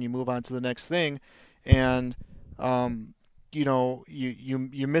years later and you move on to the next thing, and you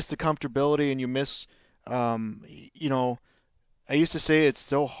miss the comfortability, and you miss I used to say it's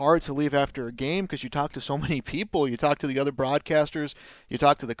so hard to leave after a game because you talk to so many people. You talk to the other broadcasters, you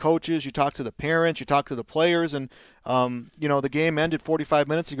talk to the coaches, you talk to the parents, you talk to the players, and the game ended 45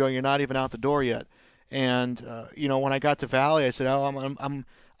 minutes ago. You're not even out the door yet. And when I got to Valley, I said, I'm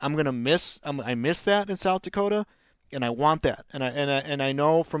gonna miss that in South Dakota, and I want that. And I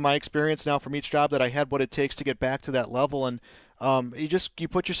know from my experience now from each job that I had what it takes to get back to that level. And you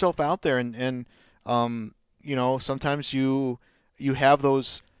put yourself out there, and sometimes you have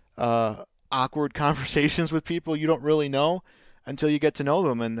those awkward conversations with people you don't really know until you get to know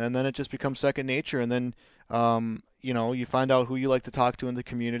them, and then it just becomes second nature. And then you find out who you like to talk to in the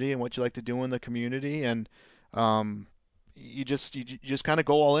community and what you like to do in the community, and you just kind of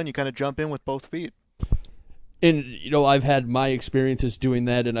go all in. You kind of jump in with both feet. And I've had my experiences doing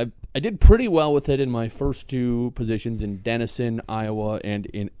that, and I did pretty well with it in my first two positions in Denison, Iowa, and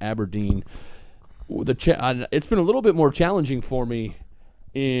in Aberdeen. It's been a little bit more challenging for me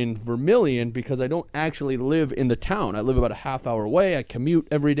in Vermilion because I don't actually live in the town. I live about a half hour away. I commute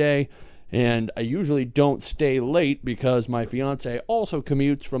every day, and I usually don't stay late because my fiance also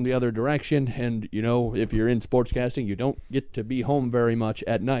commutes from the other direction. And, if you're in sportscasting, you don't get to be home very much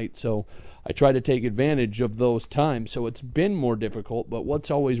at night. So I try to take advantage of those times. So it's been more difficult, but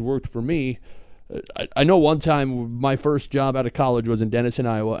what's always worked for me, I know one time my first job out of college was in Denison,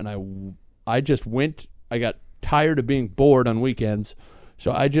 Iowa, and I just went. I got tired of being bored on weekends,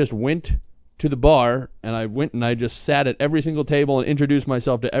 so I just went to the bar, and I just sat at every single table and introduced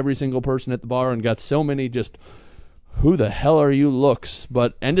myself to every single person at the bar, and got so many just, who the hell are you looks,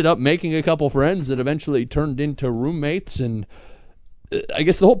 but ended up making a couple friends that eventually turned into roommates. And I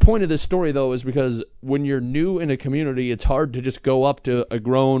guess the whole point of this story, though, is because when you're new in a community, it's hard to just go up to a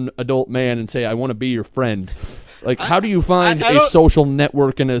grown adult man and say, I want to be your friend. Like, how do you find a social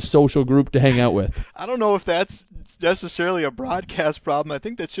network and a social group to hang out with? I don't know if that's necessarily a broadcast problem. I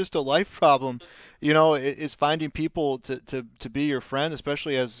think that's just a life problem. Is finding people to be your friend,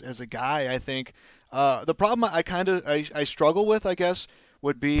 especially as a guy. I think the problem I struggle with, I guess,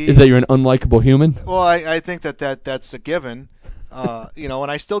 would be is that you're an unlikable human. Well, I think that's a given.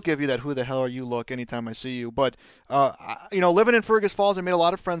 And I still give you that "who the hell are you" look anytime I see you. But living in Fergus Falls, I made a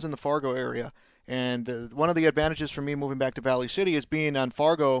lot of friends in the Fargo area. And one of the advantages for me moving back to Valley City is being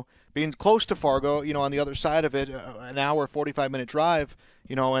being close to Fargo, on the other side of it, an hour, 45-minute drive,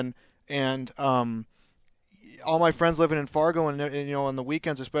 and all my friends living in Fargo, and on the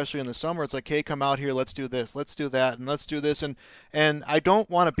weekends, especially in the summer, it's like, hey, come out here, let's do this, let's do that, and let's do this. And I don't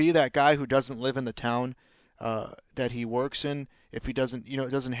want to be that guy who doesn't live in the town that he works in if he doesn't,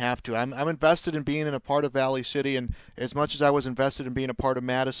 doesn't have to. I'm invested in being in a part of Valley City, and as much as I was invested in being a part of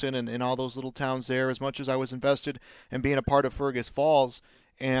Madison and all those little towns there, as much as I was invested in being a part of Fergus Falls.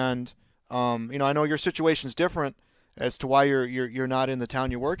 And I know your situation's different as to why you're not in the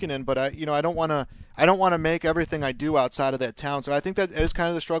town you're working in, but I don't want to make everything I do outside of that town. So I think that is kind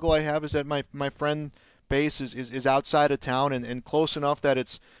of the struggle I have, is that my friend base is outside of town and close enough that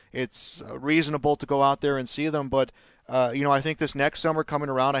it's reasonable to go out there and see them. But I think this next summer coming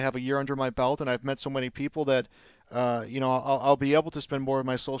around, I have a year under my belt, and I've met so many people that I'll be able to spend more of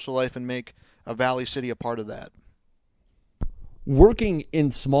my social life and make a Valley City a part of that. Working in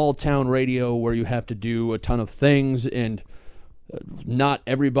small town radio where you have to do a ton of things, and not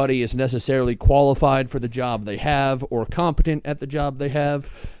everybody is necessarily qualified for the job they have or competent at the job they have,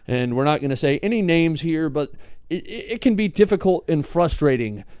 and we're not going to say any names here, but it can be difficult and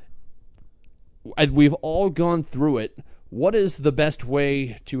frustrating. We've all gone through it. What is the best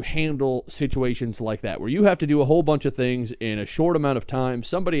way to handle situations like that, where you have to do a whole bunch of things in a short amount of time,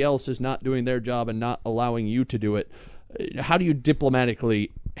 somebody else is not doing their job and not allowing you to do it? How do you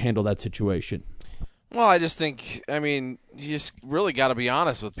diplomatically handle that situation? Well, I just think, you just really got to be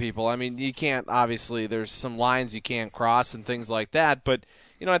honest with people. You can't, obviously, there's some lines you can't cross and things like that, but,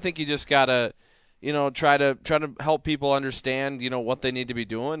 I think you just got to, try to help people understand, what they need to be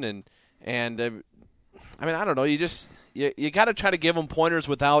doing, and I don't know, you got to try to give them pointers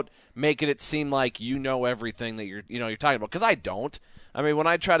without making it seem like you know everything that you're talking about, because I don't. When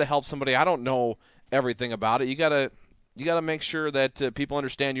I try to help somebody, I don't know everything about it. You got to make sure that people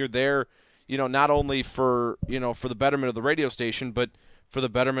understand you're there, not only for the betterment of the radio station, but for the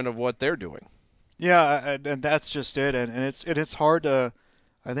betterment of what they're doing. Yeah, and that's just it. And it's hard to,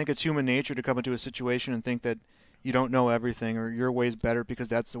 I think it's human nature to come into a situation and think that you don't know everything or your way's better because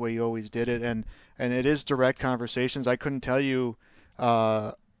that's the way you always did it. And it is direct conversations. I couldn't tell you,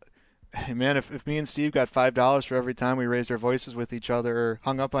 man, if me and Steve got $5 for every time we raised our voices with each other or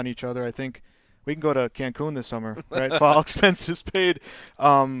hung up on each other, I think we can go to Cancun this summer, right? For all expenses paid.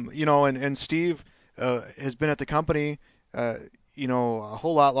 And Steve has been at the company, a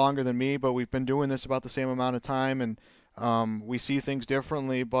whole lot longer than me, but we've been doing this about the same amount of time, and we see things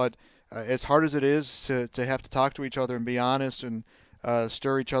differently. But as hard as it is to have to talk to each other and be honest and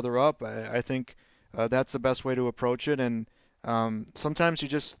stir each other up, I think that's the best way to approach it. And sometimes you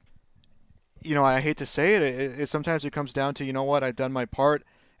just, I hate to say it, sometimes it comes down to, I've done my part.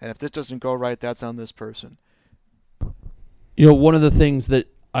 And if this doesn't go right, that's on this person. One of the things that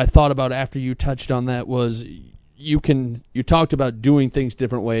I thought about after you touched on that was you talked about doing things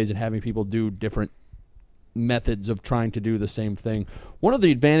different ways and having people do different methods of trying to do the same thing. One of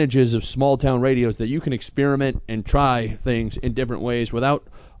the advantages of small town radio is that you can experiment and try things in different ways without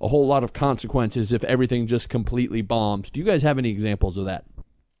a whole lot of consequences if everything just completely bombs. Do you guys have any examples of that?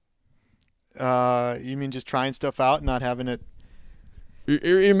 You mean just trying stuff out and not having it?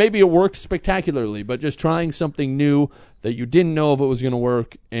 Maybe it worked spectacularly, but just trying something new that you didn't know if it was going to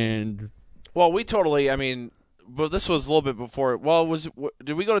work. And well, we totally. But this was a little bit before. Well,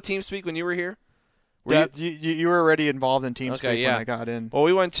 did we go to TeamSpeak when you were here? You were already involved in TeamSpeak when I got in. Well,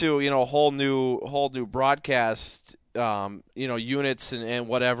 we went to a whole new broadcast units and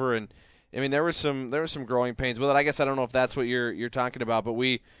whatever, and there were some growing pains with it. I guess I don't know if that's what you're talking about, but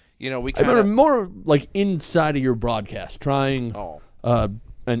we kind of more like inside of your broadcast, trying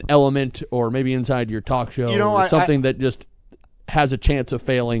an element or maybe inside your talk show or something that just has a chance of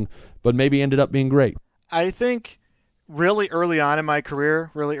failing, but maybe ended up being great. I think really early on in my career,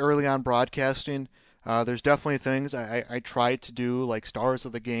 really early on broadcasting, there's definitely things I tried to do, like stars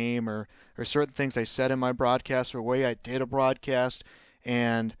of the game or certain things I said in my broadcast or way I did a broadcast,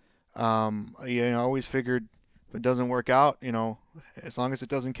 and I always figured if it doesn't work out, as long as it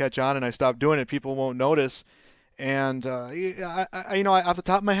doesn't catch on and I stop doing it, people won't notice. And I off the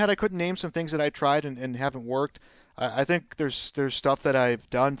top of my head, I couldn't name some things that I tried and haven't worked. I think there's stuff that I've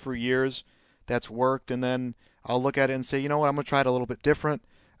done for years that's worked, and then I'll look at it and say, I'm going to try it a little bit different.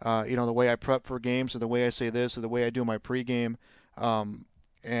 The way I prep for games, or the way I say this, or the way I do my pregame,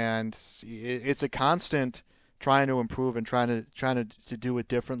 and it's a constant trying to improve and trying to do it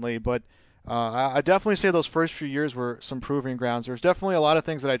differently. But I definitely say those first few years were some proving grounds. There's definitely a lot of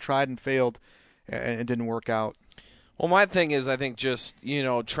things that I tried and failed and it didn't work out. Well, my thing is, I think just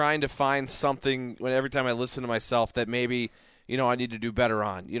trying to find something every time I listen to myself that maybe I need to do better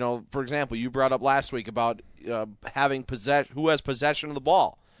on. For example, you brought up last week about having who has possession of the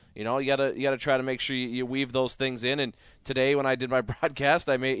ball. You gotta try to make sure you weave those things in. And today, when I did my broadcast,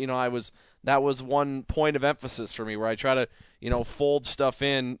 that was one point of emphasis for me, where I try to fold stuff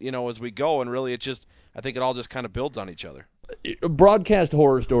in as we go, and really I think it all just kind of builds on each other. Broadcast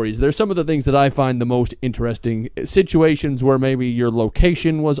horror stories. They're some of the things that I find the most interesting. Situations where maybe your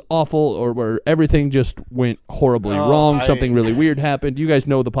location was awful or where everything just went horribly wrong. Something really weird happened. You guys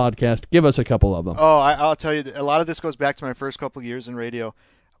know the podcast. Give us a couple of them. I'll tell you, a lot of this goes back to my first couple of years in radio.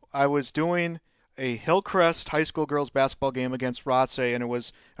 I was doing a Hillcrest high school girls basketball game against Rothsay, and it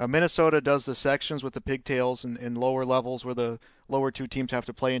was Minnesota does the sections with the pigtails and lower levels where the lower two teams have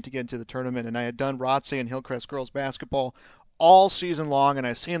to play in to get into the tournament. And I had done Rothsay and Hillcrest girls basketball all season long, and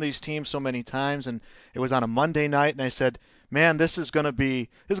I've seen these teams so many times, and it was on a Monday night, and I said, man, this is gonna be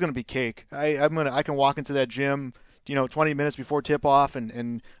cake. I can walk into that gym 20 minutes before tip off,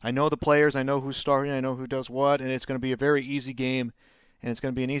 and I know the players, I know who's starting, I know who does what, and it's going to be a very easy game, and it's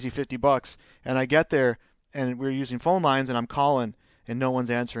going to be an easy $50. And I get there, and we're using phone lines, and I'm calling, and no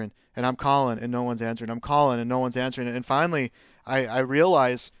one's answering, and I'm calling, and no one's answering, I'm calling, and no one's answering, and finally I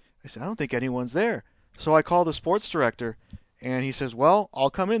realize, I said, I don't think anyone's there. So I call the sports director, and he says, well, I'll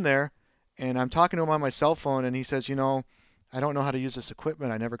come in there. And I'm talking to him on my cell phone, and he says, I don't know how to use this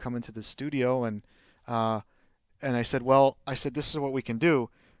equipment. I never come into the studio. And I said, this is what we can do.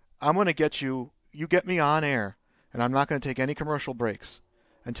 I'm going to get you get me on air, and I'm not going to take any commercial breaks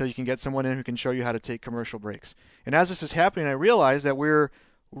until you can get someone in who can show you how to take commercial breaks. And as this is happening, I realize that we're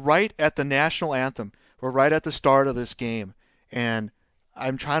right at the national anthem. We're right at the start of this game. And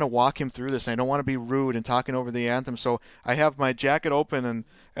I'm trying to walk him through this. I don't want to be rude and talking over the anthem, so I have my jacket open and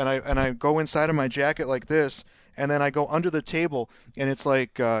I go inside of my jacket like this, and then I go under the table, and it's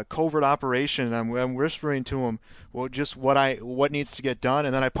like covert operation. And I'm whispering to him, just what needs to get done,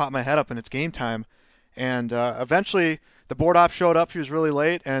 and then I pop my head up, and it's game time. And eventually, the board op showed up. He was really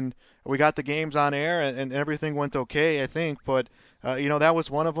late, and we got the games on air, and everything went okay, I think. But that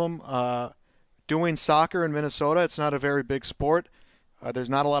was one of them. Doing soccer in Minnesota, it's not a very big sport.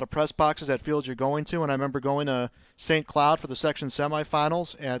 There's not a lot of press boxes at fields you're going to, and I remember going to St. Cloud for the section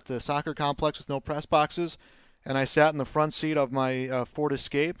semifinals at the soccer complex with no press boxes, and I sat in the front seat of my Ford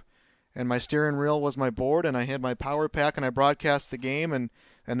Escape, and my steering wheel was my board, and I had my power pack, and I broadcast the game, and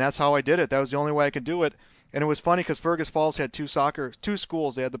that's how I did it. That was the only way I could do it. And it was funny because Fergus Falls had two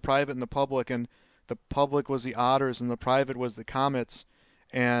schools. They had the private and the public, and the public was the Otters, and the private was the Comets.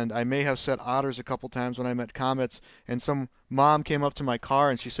 And I may have said Otters a couple times when I met Comets, and some mom came up to my car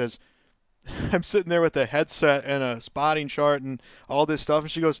and she says, I'm sitting there with a headset and a spotting chart and all this stuff,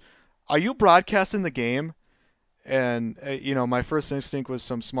 and she goes, are you broadcasting the game? And, my first instinct was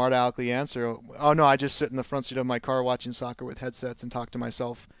some smart alecky answer. Oh, no, I just sit in the front seat of my car watching soccer with headsets and talk to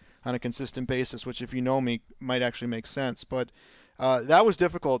myself on a consistent basis, which if you know me might actually make sense. But that was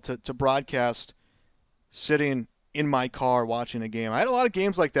difficult to broadcast sitting in my car watching a game. I had a lot of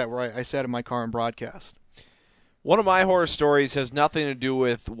games like that where I sat in my car and broadcast. One of my horror stories has nothing to do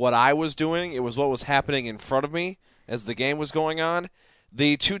with what I was doing. It was what was happening in front of me as the game was going on.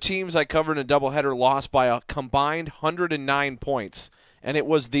 The two teams I covered in a doubleheader lost by a combined 109 points, and it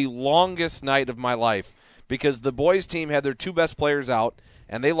was the longest night of my life because the boys' team had their two best players out,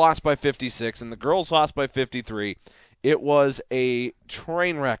 and they lost by 56, and the girls lost by 53. It was a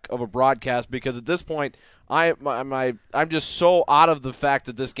train wreck of a broadcast because at this point, I'm just so out of the fact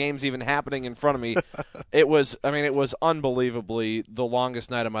that this game's even happening in front of me. It was unbelievably the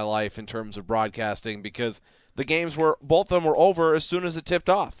longest night of my life in terms of broadcasting because the games both of them were over as soon as it tipped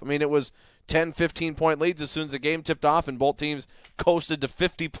off. I mean, it was 10, 15-point leads as soon as the game tipped off, and both teams coasted to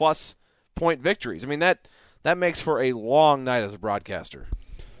 50-plus point victories. I mean, that makes for a long night as a broadcaster.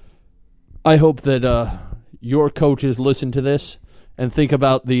 I hope that your coaches listen to this and think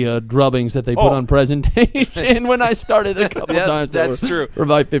about the drubbings that they put on presentation when I started a couple times. That's true. For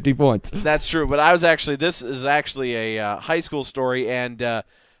about 50 points. That's true. But this is actually a high school story, and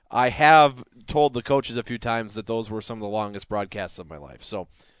I have told the coaches a few times that those were some of the longest broadcasts of my life. So,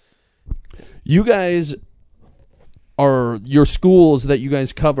 you guys your schools that you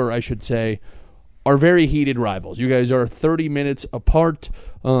guys cover, I should say, are very heated rivals. You guys are 30 minutes apart.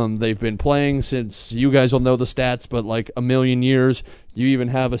 They've been playing since, you guys will know the stats, but like a million years. You even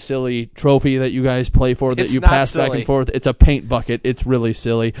have a silly trophy that you guys play for that you pass back and forth. It's a paint bucket. It's really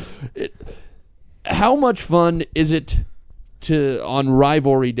silly. How much fun is it on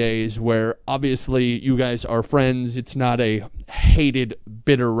rivalry days where obviously you guys are friends? It's not a hated,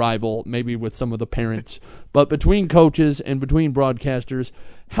 bitter rival, maybe with some of the parents, but between coaches and between broadcasters,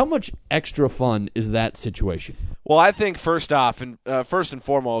 how much extra fun is that situation? Well, I think first and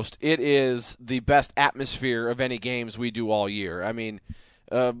foremost, it is the best atmosphere of any games we do all year. I mean,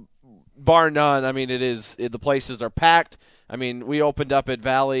 bar none. I mean, the places are packed. I mean, we opened up at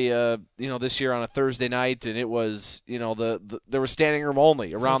Valley, this year on a Thursday night, and it was, there was standing room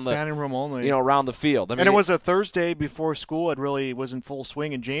only around around the field. I mean, and it was a Thursday before school. It really was in full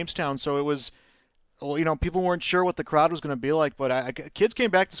swing in Jamestown, so it was, people weren't sure what the crowd was going to be like, but kids came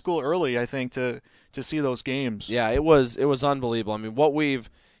back to school early, I think, to see those games. Yeah, it was unbelievable. I mean, what we've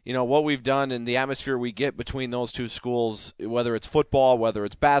done and the atmosphere we get between those two schools, whether it's football, whether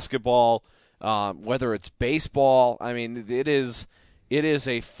it's basketball, whether it's baseball, I mean, it is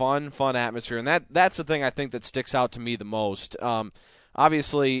a fun atmosphere, and that's the thing I think that sticks out to me the most.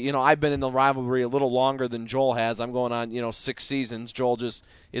 Obviously, I've been in the rivalry a little longer than Joel has. I'm going on, 6 seasons. Joel just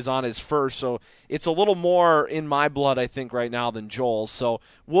is on his first, so it's a little more in my blood, I think, right now than Joel's. So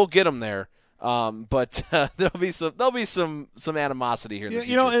we'll get him there. But there'll be some animosity here in the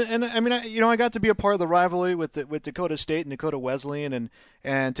future. And I mean, I got to be a part of the rivalry with Dakota State and Dakota Wesleyan,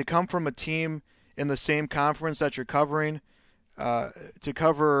 and to come from a team in the same conference that you're covering, to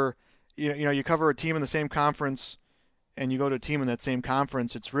cover, you cover a team in the same conference and you go to a team in that same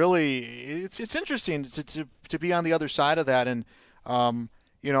conference, it's interesting to be on the other side of that. And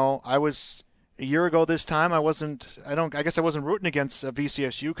I was a year ago this time. I guess I wasn't rooting against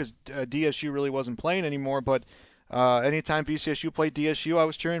VCSU because DSU really wasn't playing anymore. But anytime VCSU played DSU, I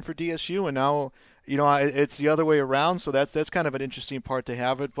was cheering for DSU, and now it's the other way around. So that's kind of an interesting part to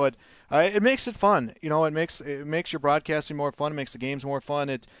have it. But it makes it fun. It makes your broadcasting more fun. It makes the games more fun.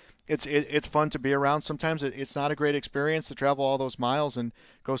 It's fun to be around. Sometimes it's not a great experience to travel all those miles and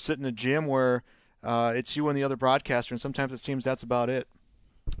go sit in a gym where it's you and the other broadcaster, and sometimes it seems that's about it.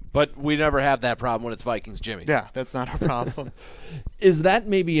 But we never have that problem when it's Vikings Jimmy's. Yeah, that's not a problem. Is that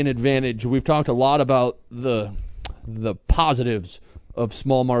maybe an advantage? We've talked a lot about the positives of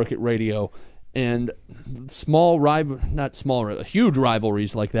small market radio and huge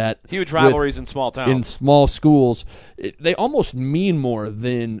rivalries like that. Huge rivalries in small towns. In small schools. They almost mean more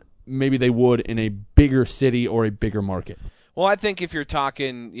than maybe they would in a bigger city or a bigger market. Well, I think if you're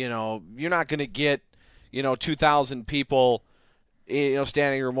talking, you're not going to get, 2,000 people,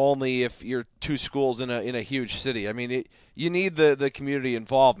 standing room only if you're two schools in a huge city. I mean, you need the community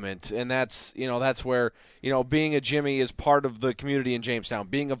involvement, and that's where, being a Jimmy is part of the community in Jamestown.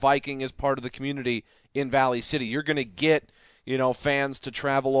 Being a Viking is part of the community in Valley City. You're going to get, fans to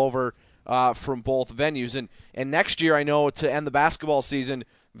travel over from both venues. And next year, I know, to end the basketball season,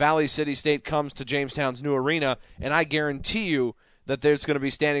 Valley City State comes to Jamestown's new arena, and I guarantee you that there's going to be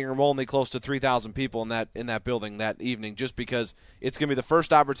standing room only close to 3,000 people in that building that evening, just because it's going to be the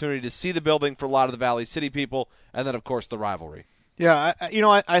first opportunity to see the building for a lot of the Valley City people, and then, of course, the rivalry. Yeah,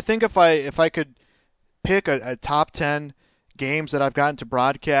 I think if I could pick a top 10 games that I've gotten to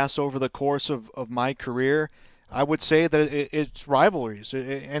broadcast over the course of my career, I would say that it's rivalries.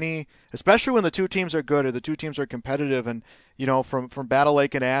 Especially when the two teams are good or the two teams are competitive, and from Battle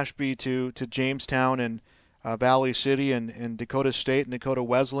Lake and Ashby to Jamestown and Valley City and Dakota State and Dakota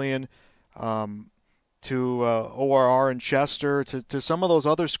Wesleyan, to ORR and Chester, to some of those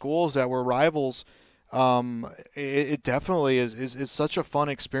other schools that were rivals. It definitely is such a fun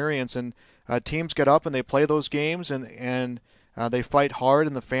experience, and teams get up and they play those games, and they fight hard,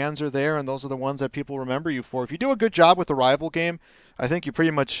 and the fans are there, and those are the ones that people remember you for. If you do a good job with the rival game, I think you pretty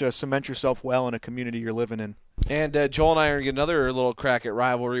much cement yourself well in a community you're living in. And Joel and I are going to get another little crack at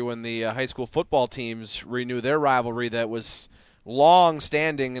rivalry when the high school football teams renew their rivalry that was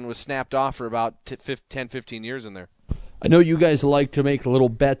long-standing and was snapped off for about 10, 15 years in there. I know you guys like to make little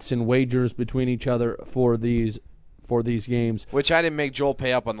bets and wagers between each other for these games. Which I didn't make Joel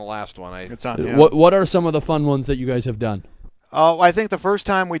pay up on the last one. It's on him. What are some of the fun ones that you guys have done? I think the first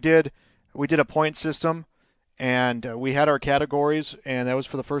time we did a point system, and we had our categories, and that was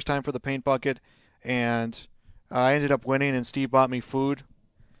for the first time for the paint bucket, and I ended up winning, and Steve bought me food,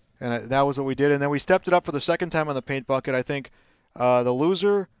 and that was what we did. And then we stepped it up for the second time on the paint bucket. I think the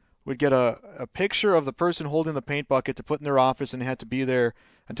loser would get a picture of the person holding the paint bucket to put in their office, and it had to be there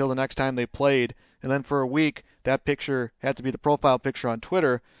until the next time they played. And then for a week, that picture had to be the profile picture on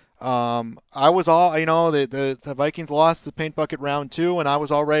Twitter. I was all, the Vikings lost the paint bucket round 2, and I was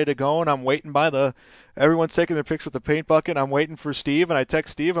all ready to go, and I'm waiting everyone's taking their picture with the paint bucket. I'm waiting for Steve, and I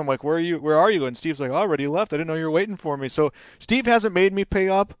text Steve. I'm like, where are you? And Steve's like, oh, I already left. I didn't know you were waiting for me. So Steve hasn't made me pay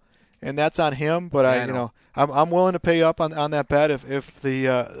up, and that's on him. But I'm willing to pay up on that bet if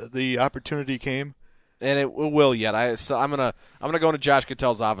the opportunity came. And it will yet. I'm gonna go into Josh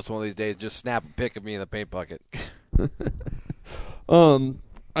Cattell's office one of these days, just snap a pic of me in the paint bucket.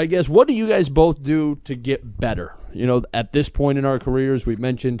 I guess, what do you guys both do to get better? At this point in our careers, we've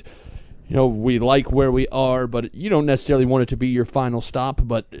mentioned, we like where we are, but you don't necessarily want it to be your final stop.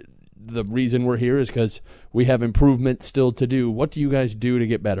 But the reason we're here is because we have improvement still to do. What do you guys do to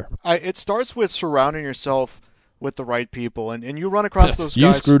get better? It starts with surrounding yourself with the right people, and you run across those guys.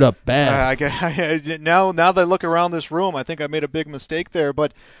 You screwed up bad. Now that I look around this room, I think I made a big mistake there.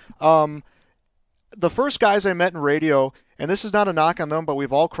 But the first guys I met in radio, and this is not a knock on them, but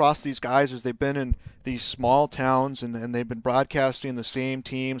we've all crossed these guys as they've been in these small towns, and they've been broadcasting the same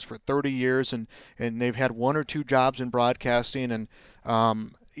teams for 30 years, and they've had one or two jobs in broadcasting, and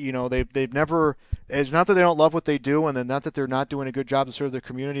they've never. It's not that they don't love what they do, and not that they're not doing a good job to serve their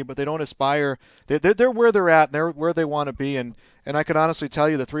community, but they don't aspire. They're where they're at, and they're where they want to be. And I could honestly tell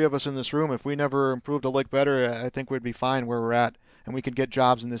you, the three of us in this room, if we never improved a lick better, I think we'd be fine where we're at, and we could get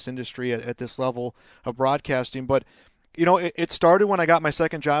jobs in this industry at this level of broadcasting. But it started when I got my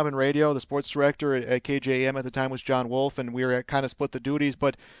second job in radio. The sports director at KJM at the time was John Wolf, and we were kind of split the duties.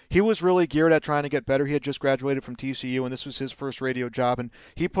 But he was really geared at trying to get better. He had just graduated from TCU, and this was his first radio job, and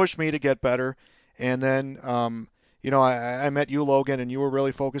he pushed me to get better. And then, I met you, Logan, and you were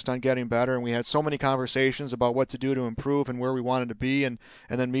really focused on getting better, and we had so many conversations about what to do to improve and where we wanted to be, and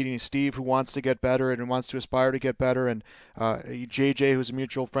then meeting Steve, who wants to get better and wants to aspire to get better, and JJ, who's a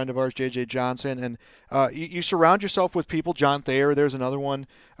mutual friend of ours, JJ Johnson, and you surround yourself with people, John Thayer, there's another one,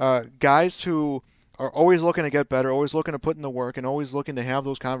 guys who are always looking to get better, always looking to put in the work, and always looking to have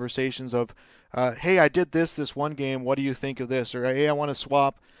those conversations of, hey, I did this one game, what do you think of this? Or, hey, I want to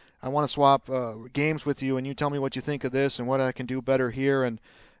swap games with you, and you tell me what you think of this and what I can do better here. And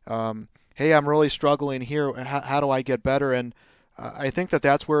hey, I'm really struggling here. How do I get better? And I think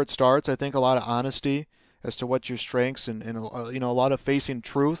that's where it starts. I think a lot of honesty as to what your strengths and a lot of facing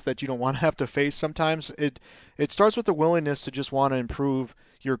truth that you don't want to have to face. Sometimes it starts with the willingness to just want to improve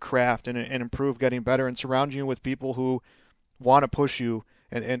your craft and improve getting better, and surround you with people who want to push you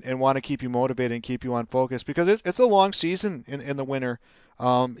and want to keep you motivated and keep you on focus, because it's a long season in the winter.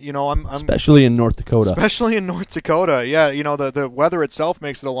 I'm especially in North Dakota. Especially in North Dakota, yeah. The weather itself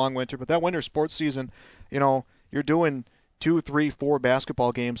makes it a long winter, but that winter sports season, you're doing 2, 3, 4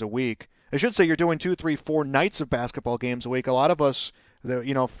 basketball games a week. I should say you're doing 2, 3, 4 nights of basketball games a week. A lot of us,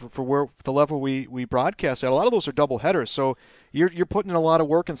 for the level we broadcast at, a lot of those are double headers. So you're putting in a lot of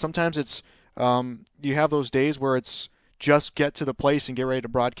work, and sometimes it's you have those days where it's just get to the place and get ready to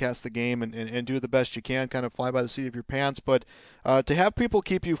broadcast the game and do the best you can, kind of fly by the seat of your pants. But to have people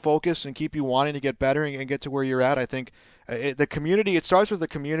keep you focused and keep you wanting to get better and get to where you're at, I think the community, it starts with the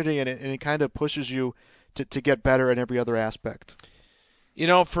community, and it kind of pushes you to get better in every other aspect.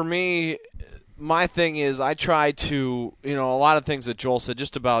 For me, my thing is I try to, a lot of things that Joel said,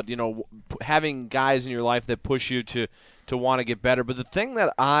 just about, having guys in your life that push you to want to get better. But the thing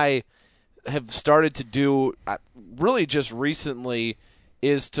that I have started to do really just recently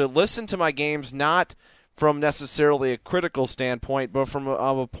is to listen to my games not from necessarily a critical standpoint, but from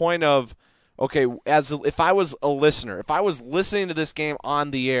a point of, okay, if I was a listener, if I was listening to this game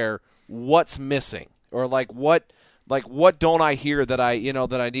on the air, what's missing? Or what don't I hear that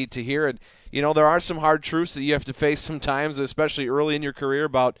I need to hear? And there are some hard truths that you have to face sometimes, especially early in your career,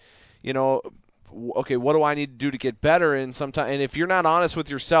 about okay, what do I need to do to get better? And if you're not honest with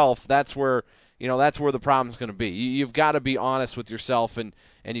yourself, that's where the problem's going to be. You've got to be honest with yourself, and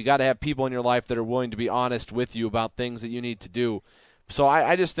you got to have people in your life that are willing to be honest with you about things that you need to do. So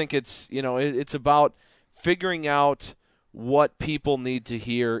I just think it's it's about figuring out what people need to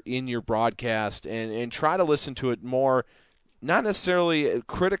hear in your broadcast, and try to listen to it more, not necessarily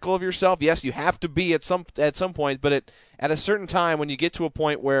critical of yourself. Yes, you have to be at some point, but at a certain time, when you get to a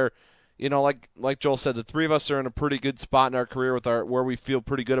point where, like Joel said, the three of us are in a pretty good spot in our career with where we feel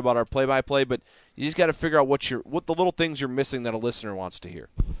pretty good about our play-by-play, but you just got to figure out what the little things you're missing that a listener wants to hear.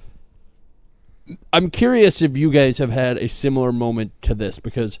 I'm curious if you guys have had a similar moment to this,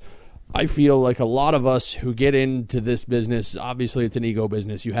 because I feel like a lot of us who get into this business, obviously it's an ego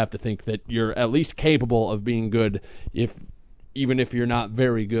business. You have to think that you're at least capable of being good, even if you're not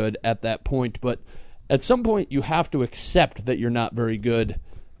very good at that point. But at some point, you have to accept that you're not very good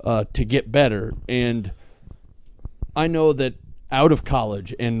to get better. And I know that out of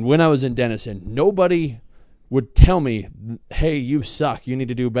college and when I was in Denison, nobody would tell me, hey, you suck, you need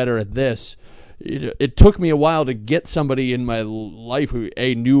to do better at this. It took me a while to get somebody in my life who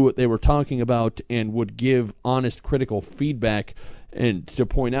knew what they were talking about and would give honest, critical feedback and to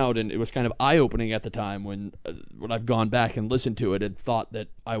point out. And it was kind of eye-opening at the time when I've gone back and listened to it and thought that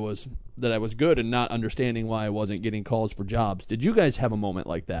I was good and not understanding why I wasn't getting calls for jobs. Did you guys have a moment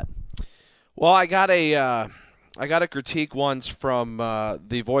like that? Well, I got a critique once from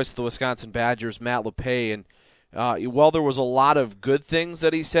the voice of the Wisconsin Badgers, Matt LePay, and there was a lot of good things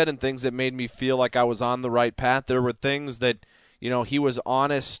that he said and things that made me feel like I was on the right path. There were things that, he was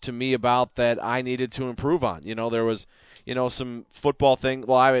honest to me about that I needed to improve on. There was, some football thing.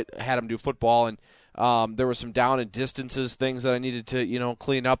 Well, I had him do football, and there were some down and distances things that I needed to,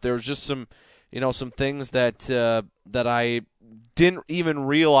 clean up. There was just some, some things that I didn't even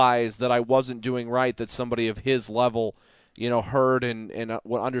realize that I wasn't doing right, that somebody of his level heard and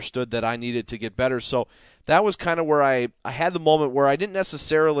understood that I needed to get better. So that was kind of where I had the moment where I didn't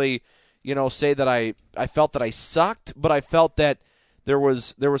necessarily, say that I felt that I sucked, but I felt that there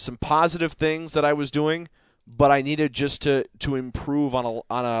was some positive things that I was doing, but I needed just to improve on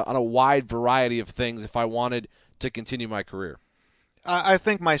a wide variety of things if I wanted to continue my career. I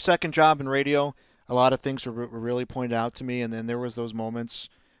think my second job in radio, a lot of things were really pointed out to me, and then there was those moments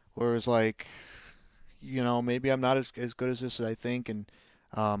where it was like, maybe I'm not as good as this as I think, and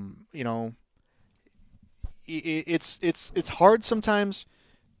it's hard sometimes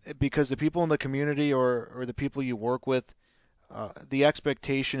because the people in the community or the people you work with, the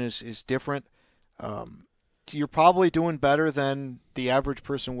expectation is different. you're probably doing better than the average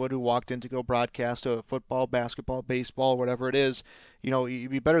person would who walked in to go broadcast a football, basketball, baseball, whatever it is.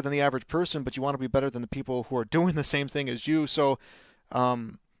 You'd be better than the average person, but you want to be better than the people who are doing the same thing as you. So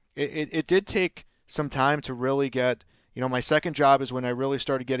it did take some time to really get, my second job is when I really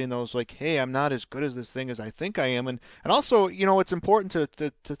started getting those like, hey, I'm not as good as this thing as I think I am. And also, it's important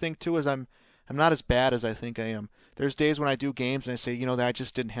to think too is I'm not as bad as I think I am. There's days when I do games and I say, that I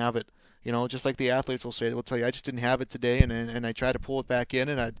just didn't have it. Just like the athletes will say, they'll tell you, I just didn't have it today, and I try to pull it back in,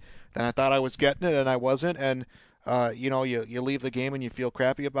 and I thought I was getting it, and I wasn't, and you leave the game and you feel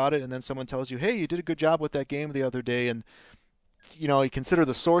crappy about it, and then someone tells you, hey, you did a good job with that game the other day, and you consider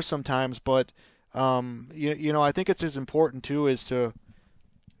the source sometimes, but I think it's as important too is to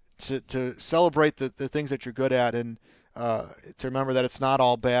celebrate the things that you're good at, and to remember that it's not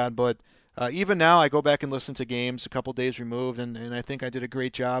all bad, but. Even now, I go back and listen to games a couple days removed, and I think I did a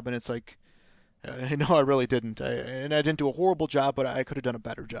great job. And it's like, I really didn't. I didn't do a horrible job, but I could have done a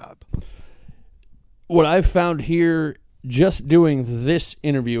better job. What I've found here just doing this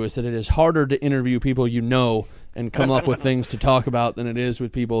interview is that it is harder to interview people and come up with things to talk about than it is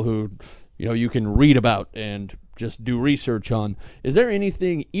with people who you can read about and just do research on. Is there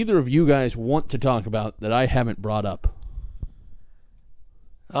anything either of you guys want to talk about that I haven't brought up?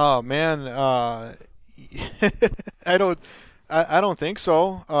 Oh man, I don't think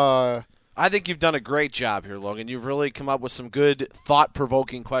so. I think you've done a great job here, Logan. You've really come up with some good,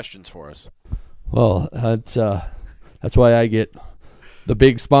 thought-provoking questions for us. Well, that's why I get the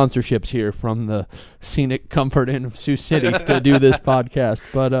big sponsorships here from the Scenic Comfort Inn of Sioux City to do this podcast.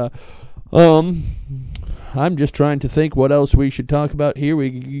 But I'm just trying to think what else we should talk about here.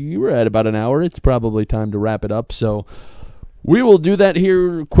 We're at about an hour. It's probably time to wrap it up. So. We will do that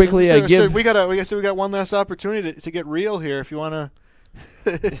here quickly. So we got one last opportunity to get real here. If you want to,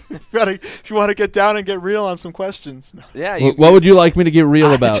 if you want to get down and get real on some questions. Yeah. What would you like me to get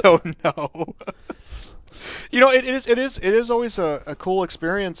real about? I don't know. It is always a cool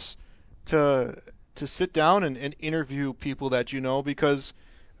experience to sit down and interview people that because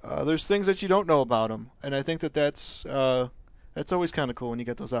there's things that you don't know about them, and I think that's always kind of cool when you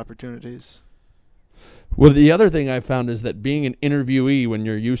get those opportunities. Well, the other thing I found is that being an interviewee when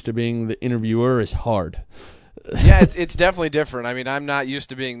you're used to being the interviewer is hard. Yeah, it's definitely different. I mean, I'm not used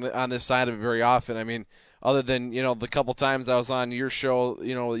to being on this side of it very often. I mean, other than, the couple times I was on your show,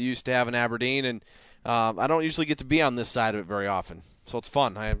 you used to have in Aberdeen, and I don't usually get to be on this side of it very often. So it's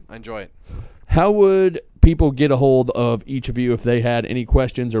fun. I enjoy it. How would people get a hold of each of you if they had any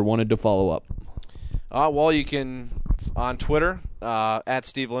questions or wanted to follow up? Well, you can on Twitter at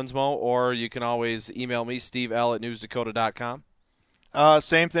Steve Linsmo, or you can always email me, stevell@newsdakota.com.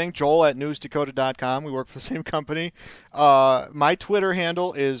 Same thing, Joel at newsdakota.com. We work for the same company. My Twitter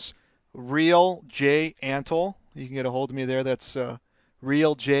handle is RealJAntol. You can get a hold of me there. That's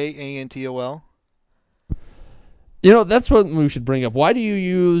RealJAntol. That's what we should bring up. Why do you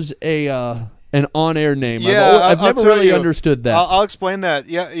use an on-air name? Yeah, I've never really understood that. I'll explain that.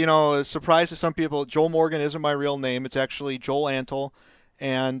 Yeah, surprise to some people, Joel Morgan isn't my real name. It's actually Joel Antol.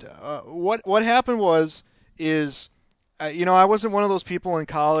 And what happened is I wasn't one of those people in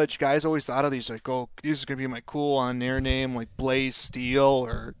college. Guys always thought of these like, oh, this is going to be my cool on-air name, like Blaze Steel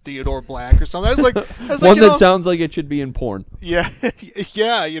or Theodore Black or something. I was one that sounds like it should be in porn. Yeah,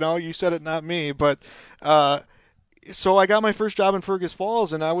 yeah. You said it, not me. But so I got my first job in Fergus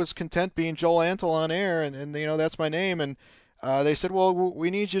Falls, and I was content being Joel Antol on air, and that's my name. And they said, well, we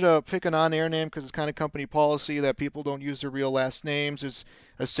need you to pick an on-air name because it's kind of company policy that people don't use their real last names. It's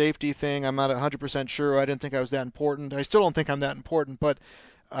a safety thing. I'm not 100% sure. I didn't think I was that important. I still don't think I'm that important. But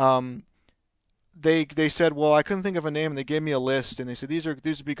they said, well, I couldn't think of a name, and they gave me a list, and they said these would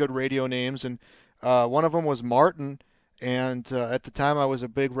be good radio names. And one of them was Martin. And at the time, I was a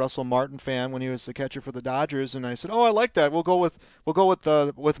big Russell Martin fan when he was the catcher for the Dodgers, and I said, "Oh, I like that. We'll go with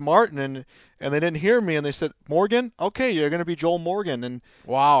Martin." And they didn't hear me, and they said, "Morgan, okay, you're going to be Joel Morgan." And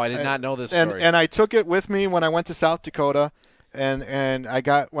wow, I did not know this story. And I took it with me when I went to South Dakota, and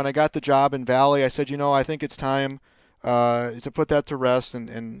when I got the job in Valley, I said, I think it's time to put that to rest.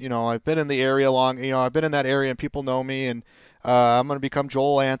 And I've been in the area long. I've been in that area, and people know me, and I'm going to become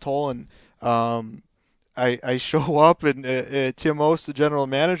Joel Antol, and I show up, and Tim Ost, the general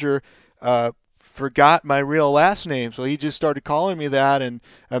manager, forgot my real last name, so he just started calling me that. And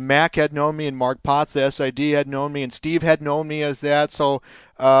Mac had known me, and Mark Potts, the SID, had known me, and Steve had known me as that. So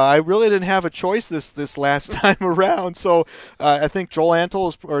I really didn't have a choice this last time around. So I think Joel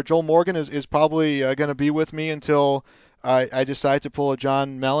Antol or Joel Morgan is probably going to be with me until I decide to pull a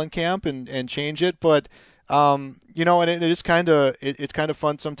John Mellencamp and change it. But and it's kind of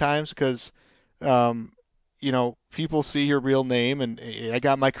fun sometimes because. people see your real name, and I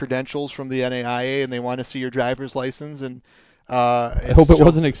got my credentials from the NAIA, and they want to see your driver's license, and I hope it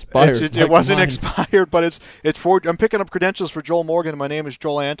wasn't expired. It wasn't expired, but it's for. I'm picking up credentials for Joel Morgan. And my name is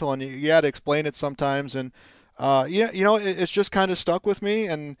Joel Antle, and you got to explain it sometimes, and it's just kind of stuck with me,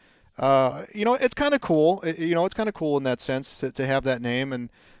 and it's kind of cool. It's kind of cool in that sense to have that name, and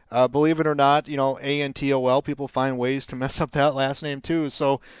believe it or not, Antol, people find ways to mess up that last name too.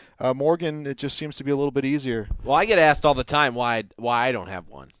 So Morgan, it just seems to be a little bit easier. Well, I get asked all the time why I don't have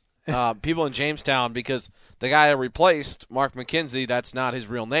one. People in Jamestown, because the guy that replaced Mark McKenzie, that's not his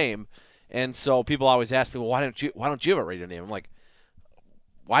real name, and so people always ask me, well, why don't you have a radio name? I'm like,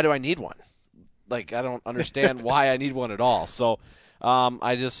 why do I need one? Like, I don't understand why I need one at all. So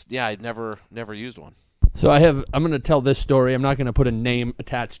I never used one. So I'm going to tell this story. I'm not going to put a name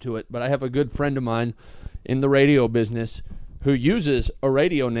attached to it, but I have a good friend of mine in the radio business who uses a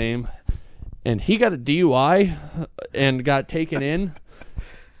radio name, and he got a DUI and got taken in,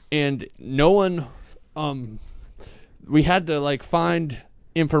 and no one, we had to find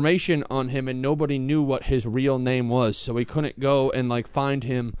information on him, and nobody knew what his real name was, so we couldn't go and find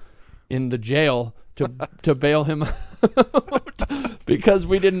him in the jail to bail him out because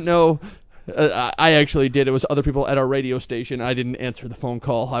we didn't know. I actually did. It was other people at our radio station. I didn't answer the phone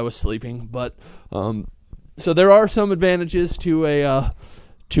call. I was sleeping. But so there are some advantages to a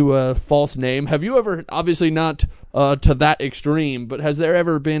false name. Have you ever, obviously not to that extreme, but has there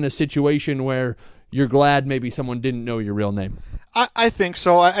ever been a situation where you're glad maybe someone didn't know your real name? I think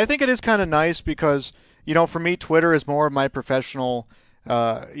so. I think it is kind of nice because, for me, Twitter is more of my professional.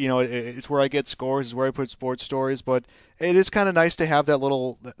 It's where I get scores, it's where I put sports stories, but it is kind of nice to have that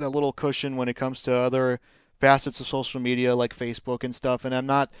little cushion when it comes to other facets of social media like Facebook and stuff. And I'm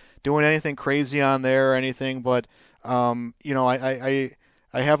not doing anything crazy on there or anything, but I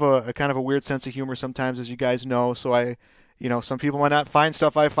have a kind of a weird sense of humor sometimes, as you guys know. So some people might not find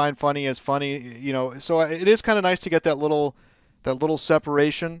stuff I find funny as funny, So it is kind of nice to get that little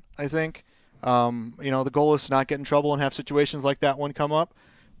separation, I think. The goal is to not get in trouble and have situations like that one come up,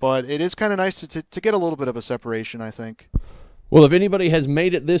 but it is kind of nice to get a little bit of a separation, I think. Well, if anybody has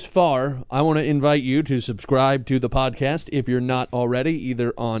made it this far, I want to invite you to subscribe to the podcast if you're not already,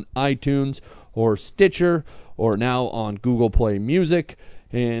 either on iTunes or Stitcher or now on Google Play Music,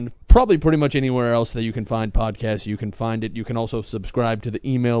 and probably pretty much anywhere else that you can find podcasts, you can find it. You can also subscribe to the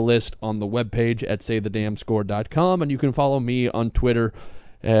email list on the webpage at saythedamnscore.com, and you can follow me on Twitter,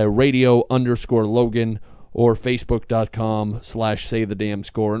 radio_Logan, or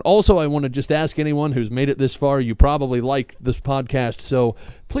facebook.com/saythedamnscore. And also, I want to just ask anyone who's made it this far, you probably like this podcast, so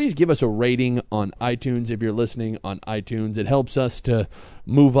please give us a rating on iTunes if you're listening on iTunes. It helps us to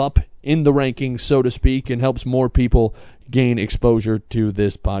move up in the rankings, so to speak, and helps more people gain exposure to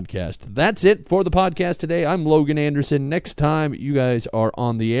this podcast. That's it for the podcast today. I'm Logan Anderson. Next time you guys are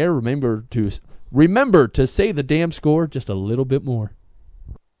on the air, remember to say the damn score just a little bit more.